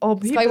suits? People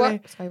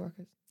Skywalkers.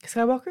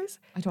 Skywalkers?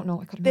 I don't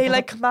know. I couldn't. They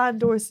like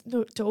command doors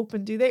to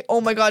open, do they? Oh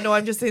my god, no!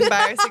 I'm just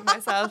embarrassing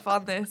myself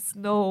on this.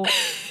 No,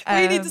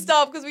 We need to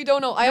stop because we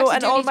don't know. I No, actually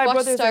and do all need to my watch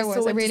brothers Star are Wars.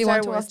 so I into really Star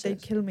want to Wars, watch they'd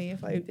it. kill me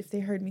if they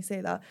heard me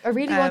say that. I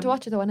really want to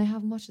watch it though, and I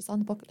haven't watched it. It's on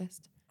the bucket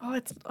list. Oh,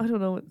 I don't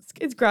know.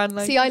 It's grand.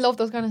 Like See, I love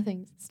those kind of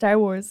things. Star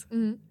Wars.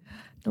 Mm.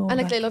 No, And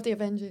like like, I love the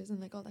Avengers and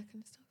like all that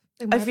kind of stuff.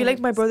 I feel like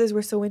my brothers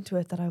were so into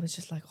it that I was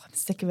just like, oh, I'm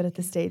sick of it at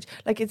this stage.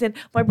 Like it's in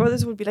my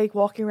brothers would be like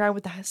walking around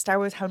with the Star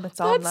Wars helmets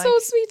on. That's Like, so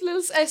sweet,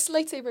 little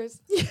lightsabers.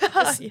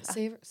 yeah,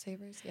 yeah.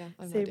 Sabers. Yeah, I have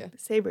no Saber, idea.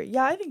 saber.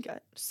 Yeah, I think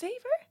saber.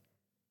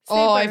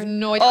 I have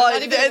no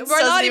idea. We're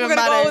not even going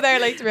to go there,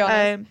 like, to be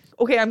honest.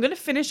 Okay, I'm going to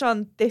finish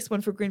on this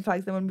one for green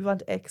flags, then we'll move on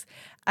to X.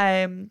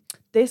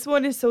 This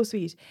one is so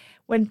sweet.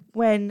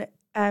 When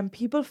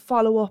people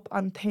follow up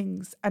on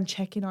things and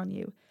check in on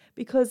you.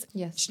 Because,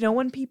 yes. you know,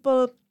 when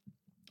people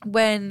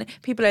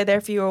are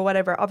there for you or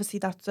whatever, obviously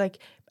that's like,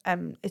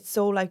 it's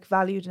so like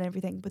valued and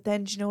everything. But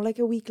then, you know, like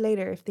a week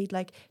later, if they'd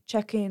like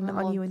check in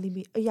on you and they'd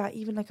be,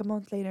 even like a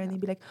month later, and they'd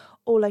be like,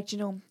 oh, like, you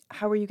know,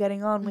 how are you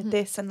getting on with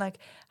this? And like,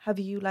 have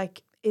you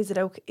like, is it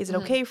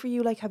okay for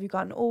you? Like, have you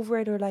gotten over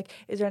it? Or like,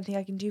 is there anything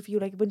I can do for you?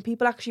 Like, when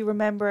people actually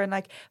remember and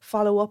like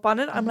follow up on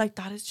it, I'm like,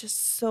 that is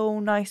just so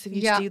nice of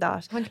you to do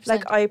that. 100%.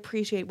 Like, I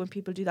appreciate when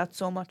people do that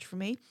so much for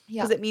me,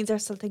 because it means they're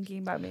still thinking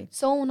about me.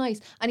 So nice.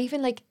 And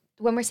even like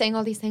when we're saying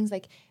all these things,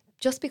 like,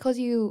 just because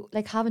you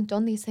like haven't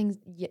done these things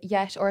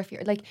yet, or if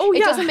you're like,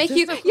 it doesn't make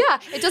you,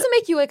 it doesn't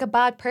make you like a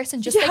bad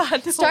person. Just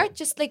start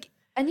just like,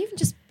 and even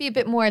just be a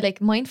bit more like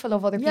mindful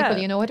of other people.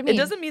 You know what I mean? It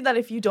doesn't mean that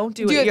if you don't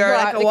do it, you're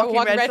like a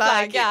walking red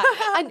flag. Yeah.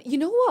 And you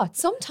know what?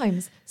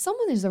 Sometimes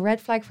someone is a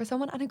red flag for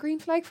someone and a green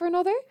flag for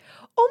another.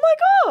 Oh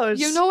my gosh!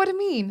 You know what I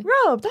mean,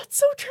 Rob? That's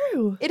so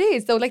true. It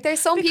is though. Like, there's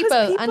some people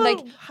and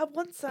like have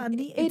wants and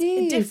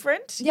it's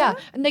different. Yeah,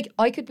 and like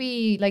I could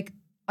be like,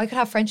 I could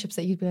have friendships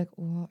that you'd be like,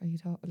 what are you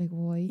talking, like,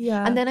 why?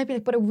 Yeah. And then I'd be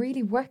like, but it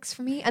really works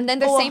for me. And then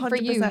the same for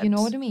you. You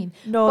know what I mean?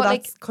 No, but that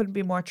like, couldn't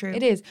be more true.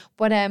 It is.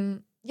 But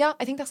yeah,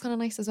 I think that's kind of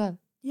nice as well.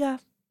 Yeah.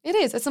 It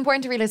is. It's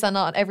important to realise that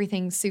not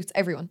everything suits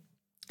everyone.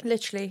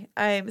 Literally.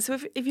 So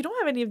if you don't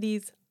have any of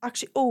these,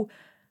 actually,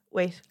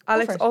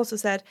 Alex also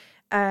said,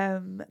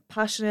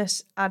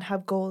 passionate and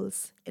have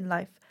goals in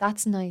life.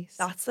 That's nice.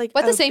 That's like,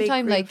 but at the same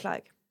time, like,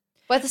 flag.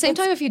 But at the same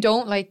time, if you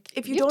don't like,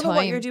 if you don't know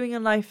what you're doing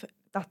in life,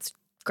 that's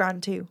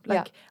grand too.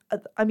 Like,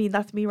 I mean,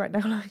 that's me right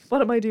now. Like,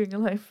 what am I doing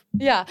in life?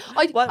 Yeah,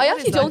 I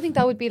actually don't think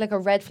that would be like a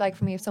red flag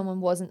for me if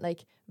someone wasn't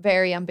like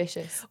very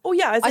ambitious. Oh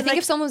yeah, I think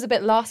if someone was a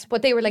bit lost,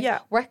 but they were like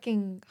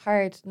working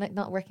hard,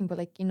 not working, but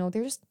like, you know,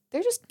 they're just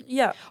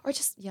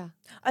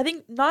I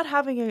think not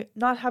having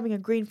a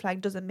green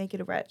flag doesn't make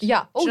it a red.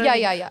 Yeah. Oh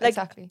yeah, like,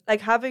 exactly.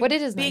 Like having, but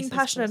it is being nice,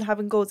 passionate and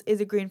having goals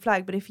is a green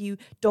flag. But if you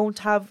don't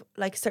have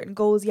like certain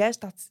goals yet,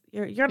 that's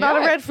you're not a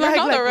red flag.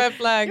 You're not like, a red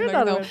flag. You're like,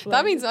 not no. a red flag.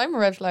 That means I'm a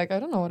red flag. I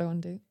don't know what I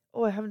want to do.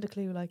 Oh, I haven't a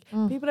clue. Like,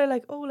 people are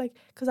like, oh, like,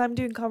 because I'm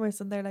doing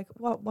commerce, and they're like,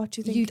 what do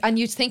you think? And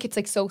you'd think it's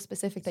like so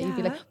specific that you'd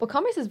be like, but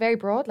commerce is very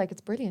broad. Like,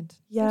 it's brilliant.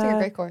 Yeah, it's like a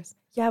great course.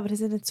 Yeah, but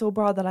isn't it so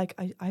broad that like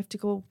I have to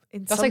go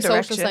in that's some like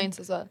direction. social science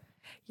as well.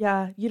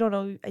 Yeah, you don't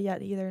know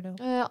yet either.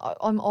 No,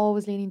 I'm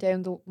always leaning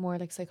down the more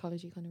like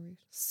psychology kind of route.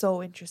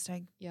 So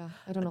interesting. Yeah,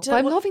 I don't know. But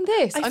I'm loving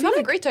this. I'm having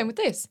a great time with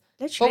this.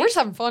 Literally. But we're just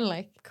having fun,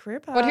 like career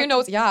path. But who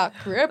knows? Yeah,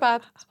 career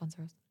path.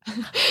 Sponsor us.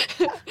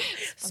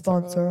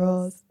 Sponsor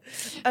us.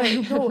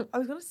 No, I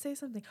was going to say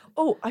something.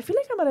 Oh, I feel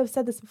like I might have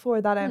said this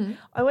before that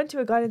I went to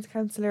a guidance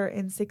counsellor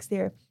in 6th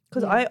year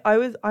because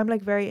I'm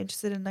like very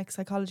interested in like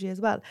psychology as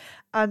well,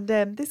 and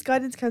this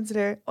guidance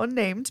counsellor,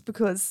 unnamed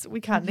because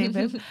we can't name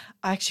him,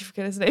 I actually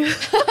forget his name.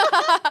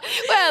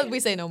 Well,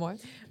 we say no more.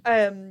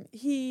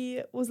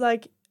 He was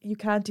like, you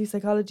can't do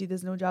psychology,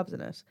 there's no jobs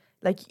in it.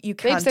 Like, you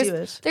can't do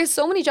it. There's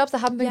so many jobs that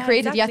haven't been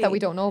created yet that we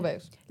don't know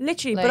about.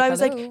 Literally. Like, but I was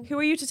like, who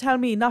are you to tell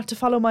me not to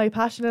follow my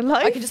passion in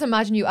life? I can just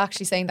imagine you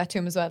actually saying that to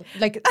him as well.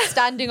 Like,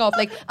 standing up,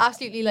 like,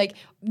 absolutely, like,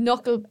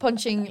 knuckle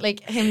punching, like,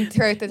 him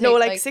throughout the thing. No,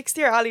 like 6th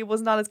year Ali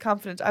was not as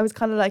confident. I was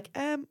kind of like,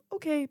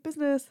 okay,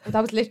 business.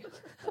 That was literally,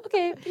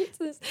 okay,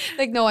 business.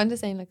 Like, no, I'm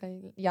just saying, like,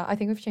 I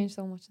think we've changed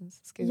so much since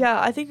school. Yeah,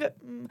 I think,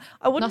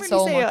 I wouldn't not really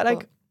so say, much,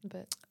 like,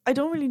 but I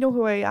don't really know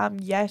who I am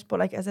yet, but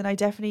like, as in, I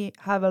definitely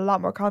have a lot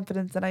more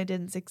confidence than I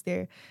did in 6th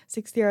year.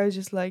 6th year, I was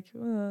just like,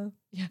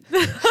 yeah.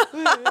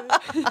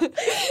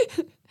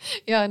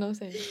 Yeah, I know.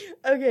 Same.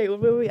 Okay, well,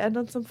 will we end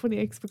on some funny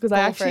icks because I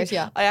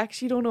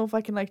actually don't know if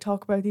I can like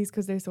talk about these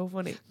because they're so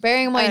funny.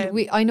 Bearing in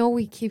mind, I know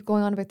we keep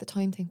going on about the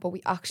time thing, but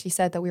we actually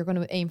said that we were going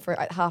to aim for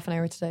half an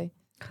hour today.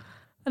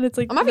 And it's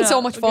like, I'm having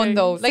so much fun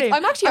though. Like, same.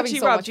 I'm actually having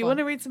so Rob, much fun. Do you want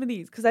to read some of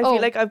these? Because I feel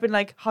like I've been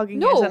like hogging.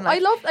 No, it and,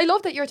 like, I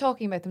love that you're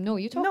talking about them. No,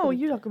 you talk. No, about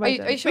you talk about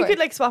them. Are you sure? We could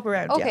like swap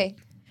around. Okay.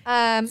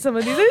 Yeah. Some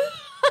of these.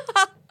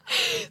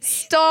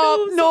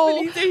 Stop.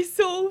 No. They're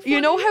so funny.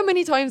 You know how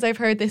many times I've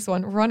heard this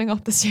one running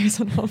up the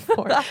stairs on all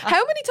four?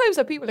 How many times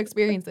have people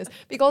experienced this?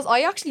 Because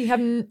I actually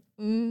haven't.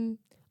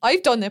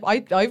 I've done it.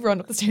 I've run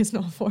up the stairs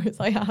on all fours.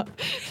 I have.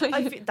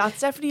 That's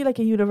definitely like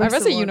a universal.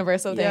 That's a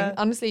universal thing.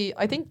 Honestly,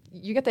 I think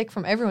you get that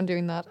from everyone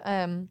doing that.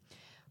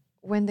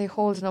 When they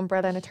hold an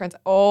umbrella and it turns,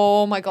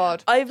 oh my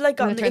god, I've like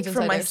gotten the ick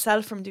from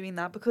myself from doing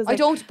that because I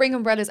don't bring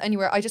umbrellas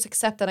anywhere. I just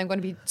accept that I'm going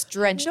to be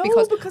drenched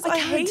because I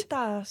hate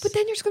that. But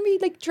then you're just going to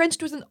be like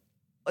drenched with an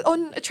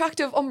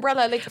unattractive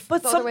umbrella, like.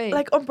 But some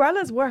like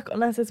umbrellas work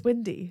unless it's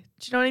windy.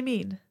 Do you know what I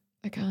mean?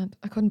 I can't.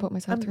 I couldn't put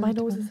myself through. My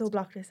nose is so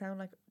blocked. I sound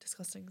like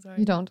disgusting. Sorry.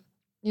 You don't.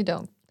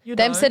 You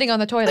Them don't. sitting on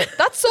the toilet.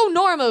 That's so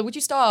normal. Would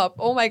you stop?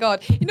 Oh my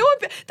God. You know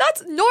what?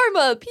 That's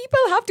normal. People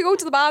have to go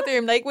to the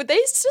bathroom. Like, would they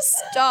just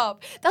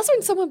stop? That's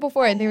when someone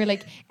before, and they were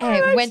like, when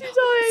actually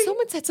dying.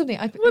 someone said something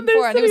When they're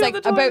before, and it was sitting on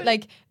like the about toilet.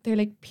 like, they're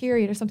like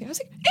period or something. I was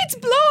like, it's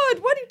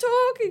blood. What are you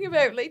talking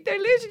about? Like, they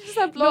literally just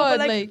have blood.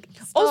 but, like,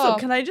 also, stop.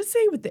 can I just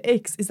say with the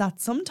icks is that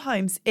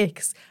sometimes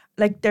icks,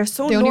 like they're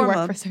so They only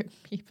normal. work for certain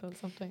people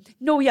sometimes.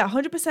 No, yeah,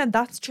 100%.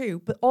 That's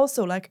true. But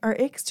also, like, are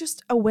icks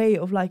just a way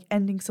of like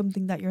ending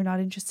something that you're not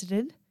interested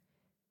in?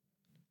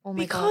 Oh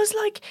my Because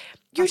God. like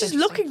you're That's just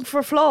interesting. looking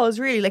for flaws,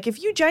 really. Like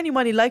if you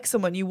genuinely like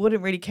someone, you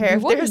wouldn't really care You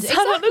if they're wouldn't, sat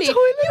on the exactly.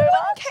 toilet. You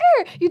wouldn't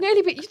care. You'd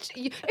nearly be.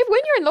 If when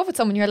you're in love with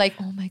someone, you're like,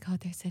 oh my God,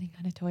 they're sitting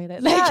on a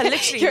toilet. Like, Yeah,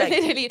 literally, You're like,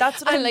 literally.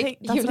 that's what and I'm like think-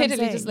 that's you what I'm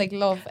literally just saying. like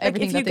love Like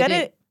everything if you that they get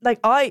do. it, like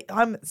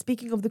I'm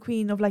speaking of the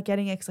queen of like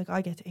getting icks. Like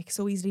I get icks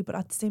so easily, but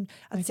at the same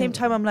don't-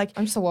 time, I'm like,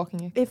 I'm just a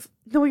walking you. if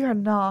no, you're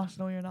not.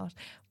 No, you're not.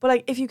 But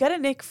like if you get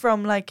an ick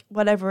from like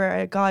whatever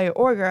a guy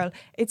or a girl,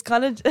 it's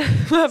kind of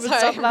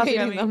stop laughing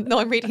at me. No,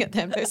 I'm reading at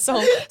them. There's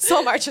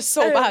some are just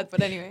so bad.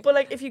 But anyway. But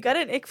like if you get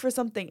an ick for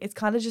something, it's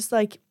kind of just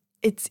like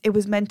it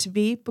was meant to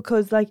be,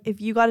 because like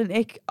if you got an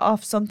ick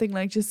off something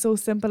like just so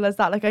simple as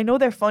that, like I know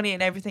they're funny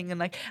and everything, and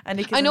like an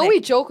ick is I know an we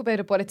ick, joke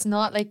about it, but it's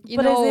not like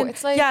but as in,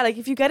 it's like yeah, like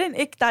if you get an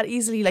ick that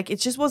easily, like it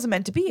just wasn't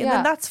meant to be, and Yeah.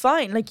 then that's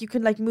fine. Like you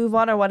can like move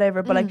on or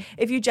whatever. But like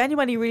if you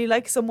genuinely really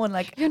like someone,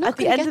 like You're not at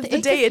the gonna end get of the the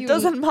ick day, if it you-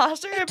 doesn't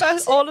matter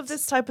about all of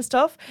this type of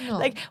stuff. No.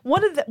 Like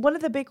one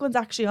of the big ones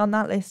actually on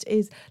that list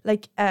is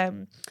like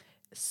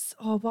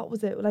what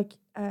was it like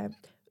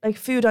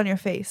food on your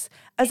face,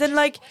 as in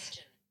like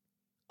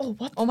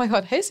what. oh my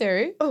God, hey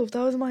Siri. Oh, that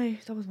was my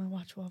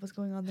watch. What was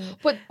going on there?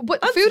 But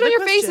Answer food the on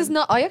your face is question.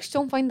 not. I actually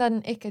don't find that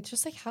an ick. It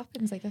just like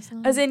happens. Like that's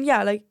not. As in,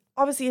 yeah, like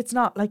obviously it's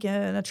not like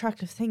an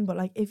attractive thing, but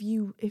like if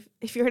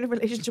you're in a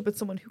relationship with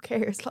someone who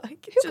cares,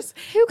 like it's just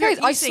who cares?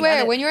 you're I eating swear,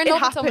 and when you're in it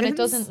love with someone, it happens.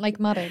 doesn't like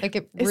matter. Like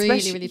it really,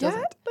 Especially- really yeah,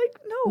 doesn't. like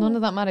no, None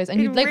of that matters, and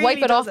It you like wipe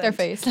really it off their doesn't.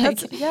 face. Like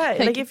That's, yeah,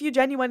 like if you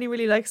genuinely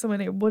really like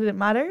someone, it wouldn't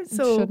matter. it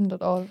So shouldn't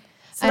at all.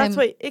 so that's Um,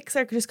 why icks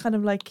are just kind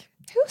of like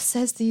Who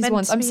says these meant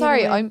ones? to I'm be in a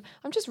sorry. way.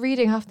 I'm just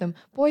reading half them.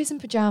 Boys in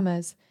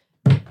pajamas.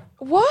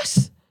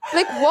 What?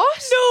 Like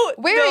what?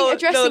 Wearing a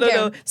dressing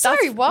gown.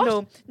 Sorry,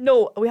 what?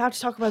 No, we have to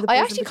talk about the. I boys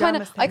in actually kind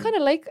of, pajamas I thing. kind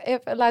of like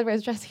if a lad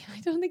wears dressing. I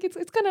don't think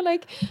it's kind of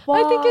like.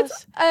 I think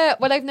it's.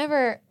 Well, I've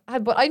never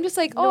had, but I'm just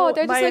like, No, oh,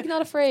 they're just my- like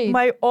not afraid.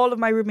 all of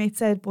my roommates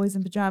said boys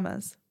in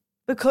pajamas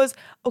because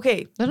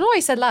okay, I don't know why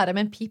I said lad. I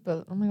meant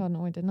people. Oh my God,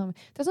 no, I did not.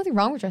 There's nothing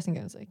wrong with dressing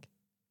gowns. Like,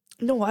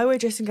 no, I wear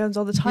dressing gowns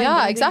all the time. but yeah, I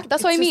think exactly.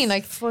 That's what I it's mean. just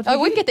Like, funny. I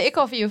wouldn't get the ick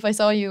off you if I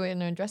saw you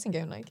in a dressing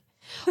gown. Like,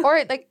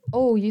 or like,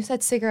 oh, you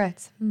said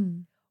cigarettes.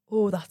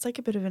 Oh, that's like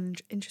a bit of an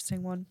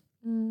interesting one.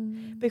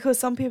 Mm. Because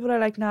some people are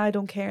like, nah, I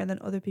don't care, and then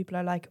other people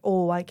are like,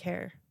 oh, I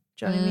care.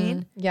 Do you know what I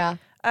mean? Yeah.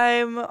 I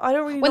don't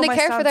really When know they my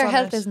care for stance their on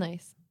health it. is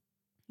nice.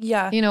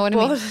 Yeah, You know what I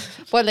mean? but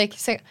But like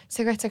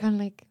cigarettes are kind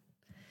of like.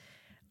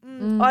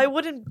 I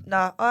wouldn't.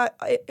 Nah,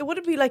 it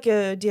wouldn't be like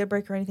a deal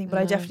breaker or anything, but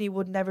I No. definitely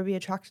would never be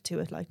attracted to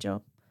it. Like, do you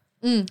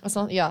know? It's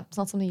not. Yeah, it's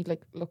not something you'd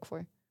like look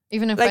for,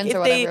 even in Like friends if or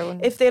whatever. they I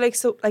wouldn't- if they like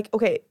so like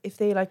okay if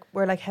they like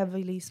were like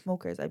heavily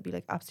smokers, I'd be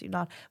like absolutely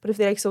not. But if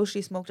they like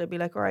socially smoked, I'd be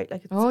like all right,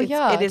 like Oh,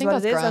 yeah, I it is think what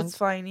it that's is. grand. That's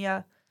fine.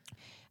 Yeah.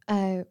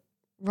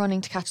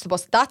 Running to catch the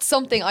bus. That's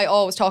something I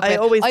always talk I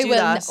about. always do will.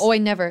 that. I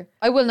never.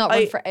 I will not run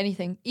I- for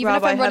anything, even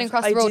Rob, if I'm I running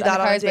across the I road do and the that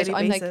on a car's daily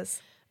behind. I'm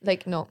basis.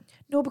 like no.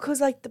 No,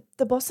 because like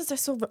the buses are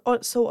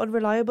so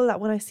unreliable that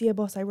when I see a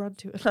bus, I run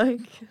to it. Like,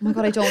 Oh my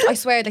God, I don't. I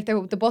swear, like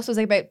the bus was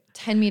like about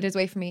 10 meters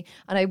away from me,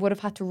 and I would have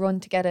had to run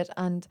to get it,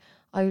 and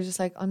I was just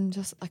like,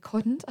 I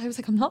couldn't. I was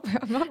like, I'm not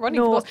running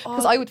No, the bus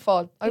because I would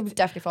fall. I would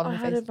definitely fall I on my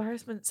had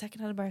face.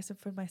 secondhand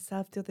embarrassment for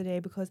myself the other day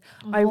because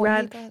Oh, I hate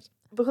ran that.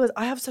 because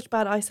I have such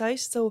bad eyesight.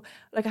 So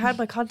like I had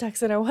my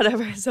contacts in or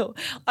whatever. So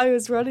I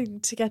was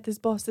running to get this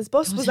bus. This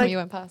bus Don't was tell me like you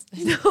went past.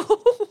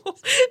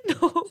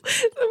 no.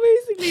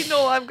 Basically,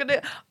 no. I'm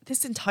gonna.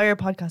 This entire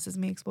podcast is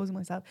me exposing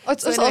myself. Oh,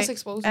 it's So just anyway, us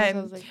exposing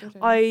ourselves. Like,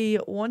 literally. I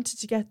wanted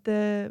to get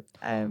the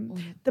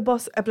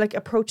bus like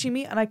approaching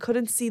me, and I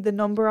couldn't see the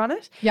number on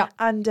it. Yeah.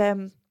 And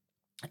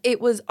I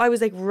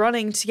was like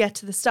running to get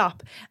to the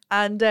stop,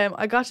 and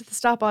I got to the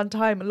stop on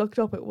time and looked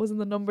up. It wasn't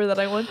the number that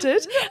I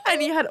wanted,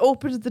 and he had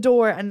opened the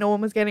door and no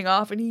one was getting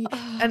off, and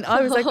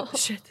I was like, oh,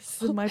 shit,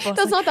 this is my bus.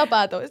 That's Like, not that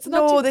bad though. It's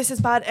not. no, too- this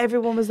is bad.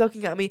 Everyone was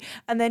looking at me,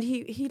 and then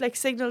he like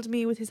signaled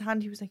me with his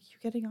hand. He was like, "You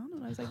getting on?"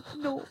 And I was like,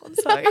 "No, I'm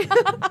sorry."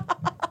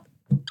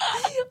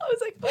 I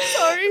was like, "I'm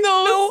sorry,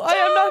 no, I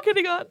am not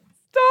getting on."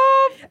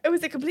 Stop! It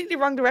was a completely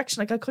wrong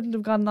direction. Like I couldn't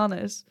have gotten on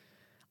it.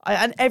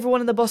 And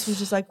everyone in the bus was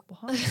just like,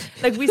 "What?"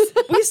 Like we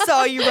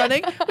saw you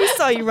running. We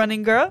saw you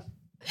running, girl.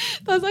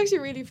 That's actually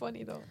really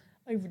funny though.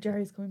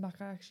 Jerry's coming back.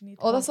 I actually need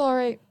to. Oh, that's all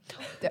right.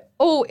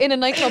 Oh, in a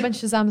nightclub and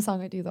Shazam a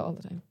song, I do that all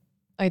the time.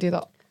 I do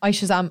that. I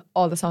Shazam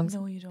all the songs.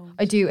 No, you don't.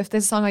 I do. If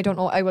there's a song I don't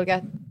know, I will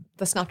get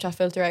the Snapchat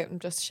filter out and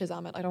just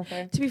Shazam it. I don't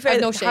care. To be I fair,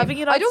 have no shame. having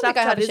it on I don't think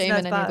I have a Snapchat shame isn't in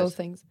as any of bad. those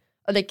things.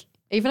 Like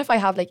Even if I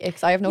have like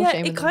icks, I have no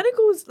shame. It kind of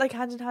goes like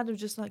hand in hand of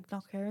just like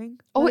not caring.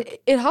 Oh,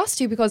 like, it has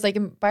to, because like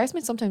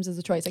embarrassment sometimes is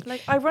a choice.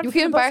 Like I run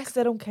from the bus because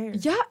I don't care.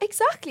 Yeah,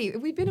 exactly.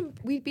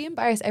 We'd be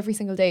embarrassed every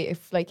single day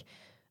if like,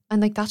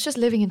 and like that's just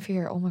living in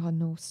fear. Oh my god,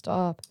 no,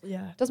 stop.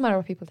 Yeah, doesn't matter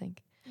what people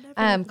think.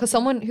 Never Because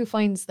someone who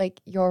finds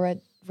like your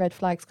red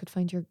flags could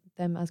find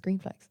them as green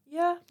flags.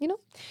 Yeah, you know,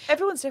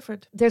 everyone's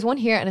different. There's one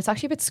here, and it's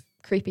actually a bit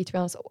creepy, to be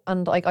honest.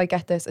 And like I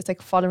get this, it's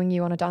like following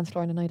you on a dance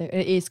floor on a night out.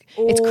 It is.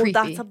 It's creepy.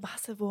 That's a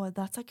massive one.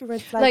 That's like a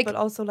red flag, like, but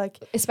also like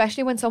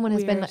especially when someone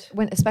has been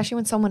especially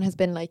when someone has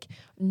been like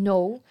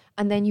no,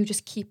 and then you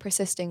just keep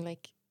persisting.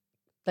 Like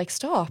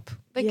stop.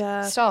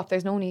 Like stop.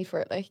 There's no need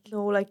for it. Like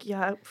no, like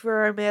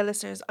for our male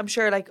listeners, I'm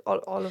sure like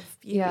all of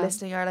you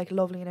listening are like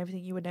lovely and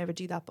everything. You would never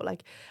do that, but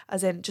like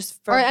as in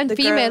just for and the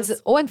females.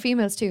 girls, and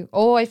females too.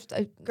 Girls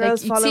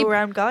like, follow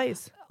around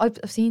guys.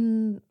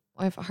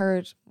 I've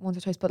heard once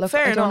or twice, but look,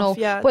 fair I don't enough,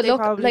 know. Yeah, but look,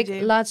 like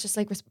do. lads, just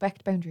like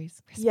respect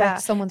boundaries.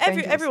 Respect someone's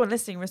boundaries. Everyone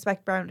listening,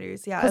 respect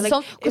boundaries. Yeah,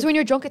 because when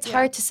you're drunk, it's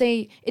hard to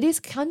say.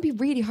 Can be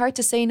really hard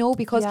to say no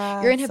because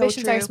your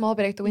inhibitions are a small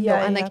bit out the window,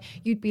 and like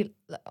you'd be,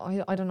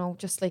 I don't know,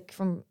 just like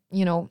from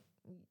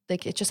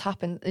like it just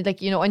happened,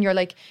 like and you're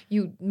like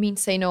you mean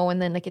to say no,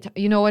 and then like it,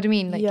 you know what I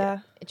mean,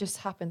 like it just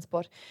happens,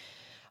 but.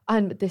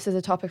 And this is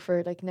a topic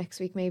for like next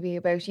week maybe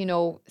about,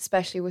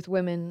 especially with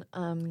women,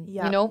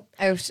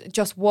 out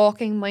just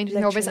walking, minding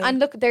their business. And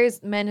look,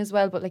 there's men as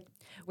well, but like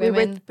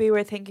women. We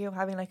were thinking of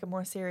having like a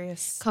more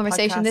serious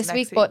conversation this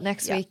week, but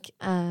next week,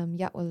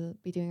 we'll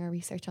be doing our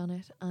research on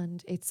it,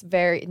 and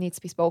it needs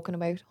to be spoken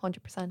about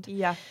 100%.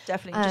 Yeah,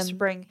 definitely. Just to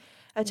bring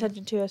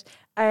attention to it.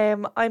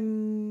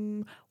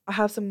 I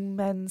have some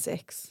men's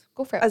icks.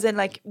 Go for it. As in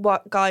like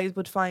what guys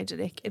would find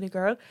an ick in a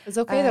girl. It's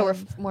okay that we're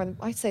more than,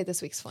 I'd say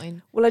this week's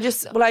fine. I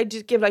just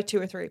give like 2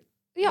 or 3.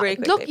 Yeah,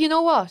 really look, you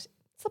know what?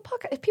 It's a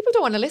podcast. If people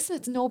don't want to listen,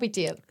 it's no big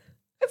deal.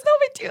 It's no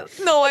big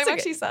deal. No, I'm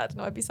actually sad.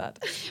 No, I'd be sad.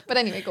 But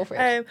anyway, go for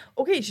it.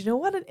 Okay, do you know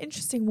what an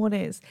interesting one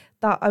is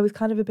that I was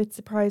kind of a bit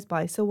surprised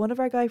by? So one of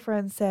our guy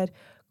friends said,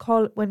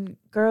 when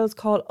girls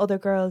call other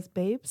girls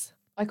babes.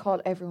 I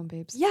call everyone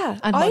babes. Yeah,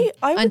 and I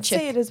would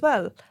say it as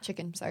well.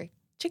 Chicken.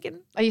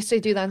 I used to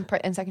do that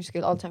in secondary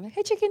school all the time. Like,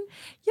 hey, chicken.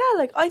 Yeah,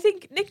 like I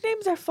think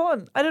nicknames are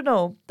fun. I don't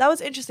know. That was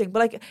interesting. But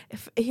like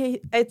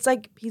it's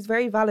like he's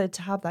very valid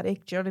to have that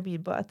ick, do you know what I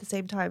mean? But at the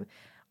same time,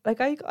 like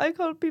I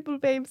call people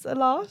babes a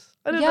lot.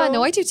 I don't know. Yeah,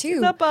 no, I do too.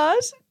 Is that bad?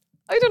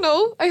 I don't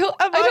know. I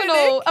don't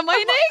know. Am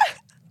I an ick?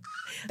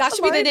 That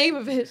should be the name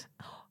of it.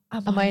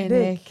 Am I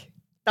an ick?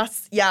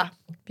 That's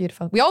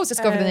beautiful. We always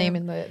discover the name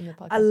in the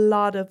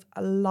podcast.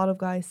 A lot of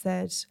guys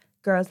said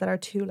girls that are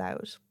too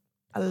loud.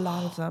 A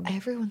lot of them.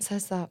 Everyone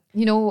says that.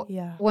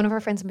 One of our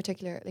friends in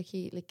particular,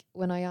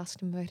 when I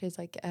asked him about his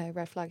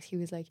red flags, he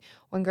was like,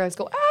 when girls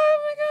go, oh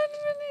my god,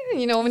 when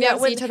you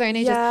see each other in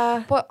ages.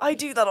 Yeah, but I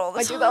do that all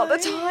the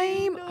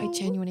time. No. I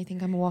genuinely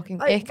think I'm a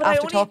walking ick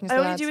after talking to I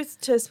lads. only do it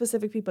to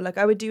specific people. Like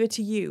I would do it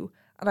to you,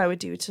 and I would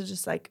do it to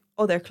just like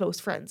other close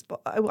friends.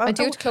 But I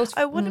do it to close.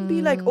 I wouldn't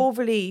be like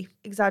overly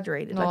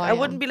exaggerated. No, I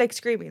wouldn't be like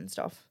screaming and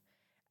stuff.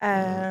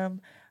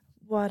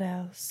 What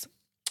else?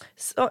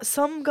 So,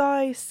 some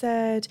guy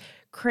said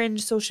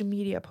cringe social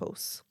media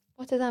posts.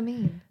 What does that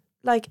mean?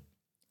 Like,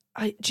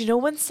 do you know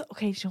when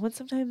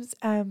sometimes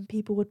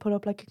people would put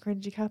up like a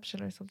cringy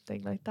caption or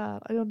something like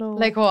that? I don't know.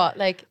 Like what?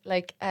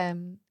 Like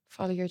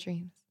follow your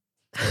dreams.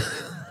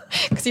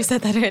 Because you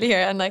said that earlier,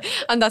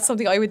 and that's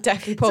something I would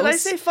definitely post. Did I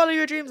say follow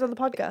your dreams on the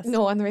podcast?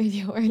 No, on the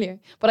radio earlier,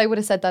 but I would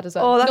have said that as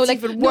well. Oh, that's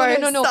even worse.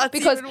 No, that's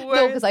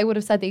because I would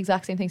have said the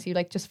exact same thing. So you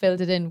like just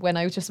filled it in when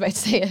I was just about to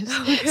say it.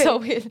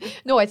 Okay.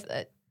 So it's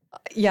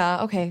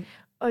okay.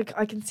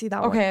 I can see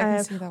that one. Okay, I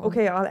can see that one.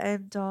 Okay, I'll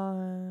end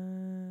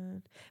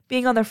on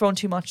being on their phone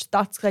too much.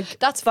 That's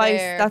vice.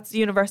 Fair. That's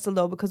universal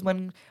though, because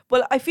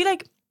I feel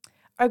like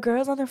are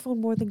girls on their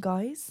phone more than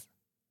guys?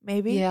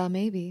 Maybe. Yeah,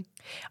 maybe.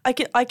 I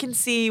can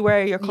see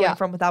where you're coming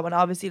from with that one.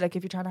 Obviously, like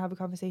if you're trying to have a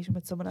conversation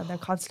with someone and they're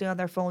constantly on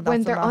their phone, that's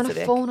when they're on a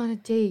phone on a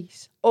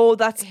date. Oh,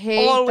 that's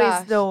always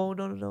that. No.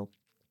 Do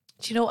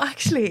you know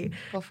actually?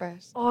 Go for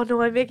it. Oh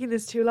no, I'm making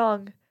this too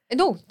long.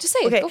 No, just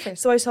say it. Go for it.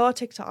 So I saw a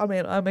TikTok.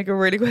 I'll make it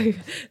really quick.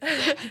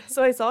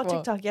 So I saw a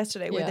TikTok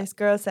yesterday where this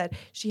girl said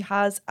she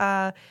has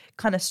a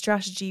kind of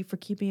strategy for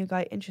keeping a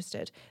guy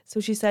interested. So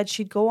she said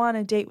she'd go on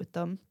a date with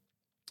them,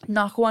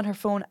 not go on her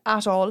phone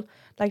at all,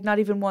 like not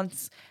even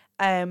once.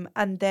 And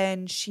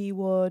then she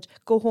would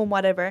go home,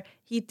 whatever.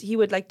 He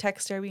would like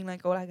text her being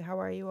like, oh, like, how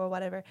are you or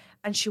whatever.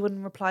 And she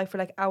wouldn't reply for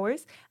like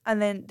hours.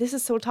 And then this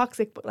is so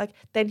toxic, but like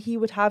then he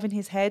would have in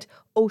his head,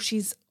 oh,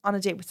 she's on a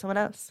date with someone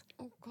else.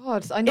 Oh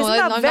God, I know.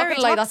 I'm not gonna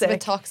lie, that's a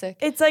bit toxic.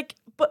 It's like,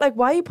 but like,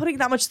 why are you putting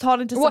that much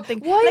thought into something?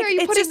 Why like, are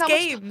you putting that much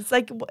games?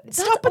 Like,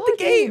 stop with the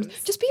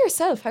games. Just be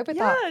yourself. How about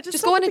that?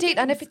 Just go on a date,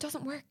 and if it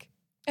doesn't work,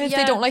 and if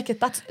they don't like it,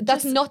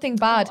 that's nothing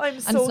bad, and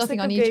it's nothing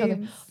on each other.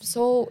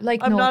 So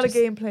like, I'm not a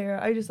game player.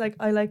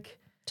 I like.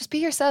 Just be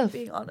yourself.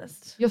 Being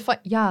honest. You'll find.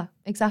 Yeah,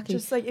 exactly.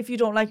 Just like if you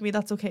don't like me,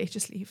 that's okay.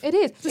 Just leave. It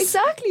is. Just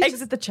exactly.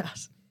 Exit the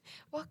chat.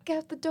 Walk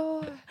out the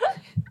door.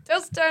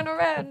 Just turn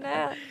around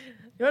now.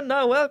 You're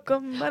not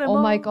welcome anymore.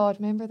 Oh my God!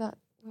 Remember that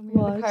when we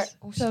were in the car. What?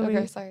 Oh, Tell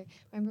sugar, me. sorry.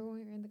 Remember when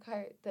we were in the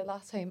car the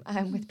last time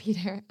with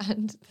Peter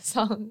and the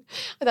song?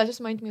 That just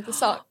reminded me of the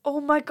song.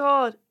 Oh my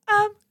God.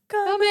 I'm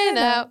Coming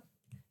out.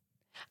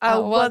 I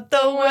want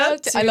the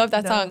world to I love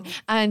that know. song.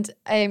 And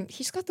he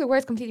just got the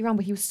words completely wrong,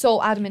 but he was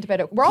so adamant about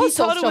it. We're all He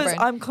so thought it was stubborn.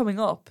 I'm coming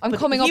up. I'm but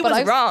coming he up, but was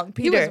I was- wrong,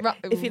 he was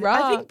Peter. wrong.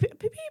 I think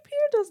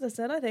Peter does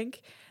listen, I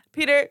think.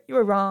 Peter, you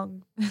were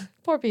wrong.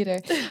 Poor Peter.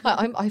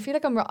 I feel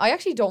like I'm wrong. I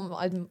actually don't.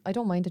 I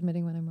don't mind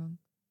admitting when I'm wrong.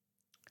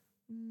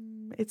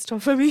 It's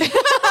tough for me.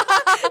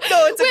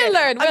 No, it's okay. We'll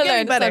learn. I'm We'll getting learn.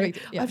 It's not a better. big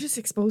deal. Yeah. I've just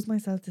exposed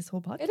myself this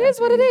whole podcast. It is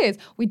what it is.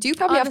 We do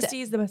probably Honesty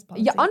have is the best to.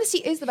 policy. Yeah, honesty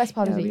is the best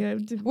policy. Yeah,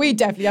 We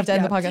definitely have to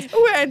end the Yeah. podcast.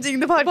 We're ending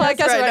the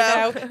podcast,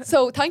 right now.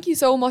 So thank you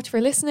so much for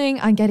listening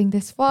and getting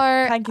this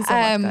far. Thank you so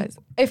much, guys.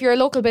 If you're a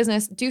local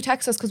business, do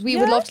text us because we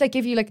would Yeah. love to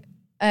give you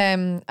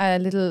a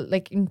little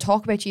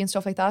talk about you and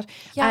stuff like that.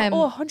 Yeah,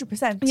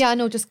 100%. Yeah,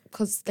 no, just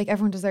because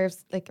everyone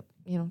deserves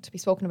to be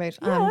spoken about,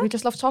 Yeah. and we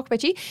just love to talk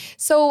about you.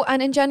 So,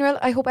 and in general,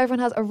 I hope everyone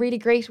has a really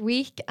great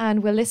week,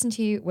 and we'll listen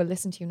to you. We'll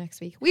listen to you next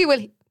week. We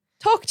will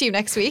talk to you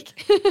next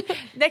week.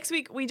 Next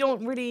week, we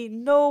don't really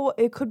know.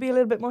 It could be a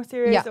little bit more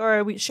serious, Yeah.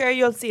 or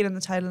you'll see it in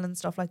the title and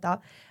stuff like that.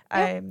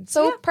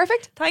 So yeah.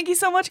 perfect. Thank you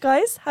so much,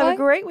 guys. Have Bye. a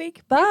great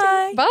week.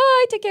 Bye.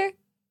 Bye. Take care.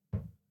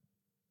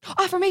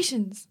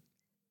 Affirmations.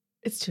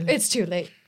 It's too late. It's too late.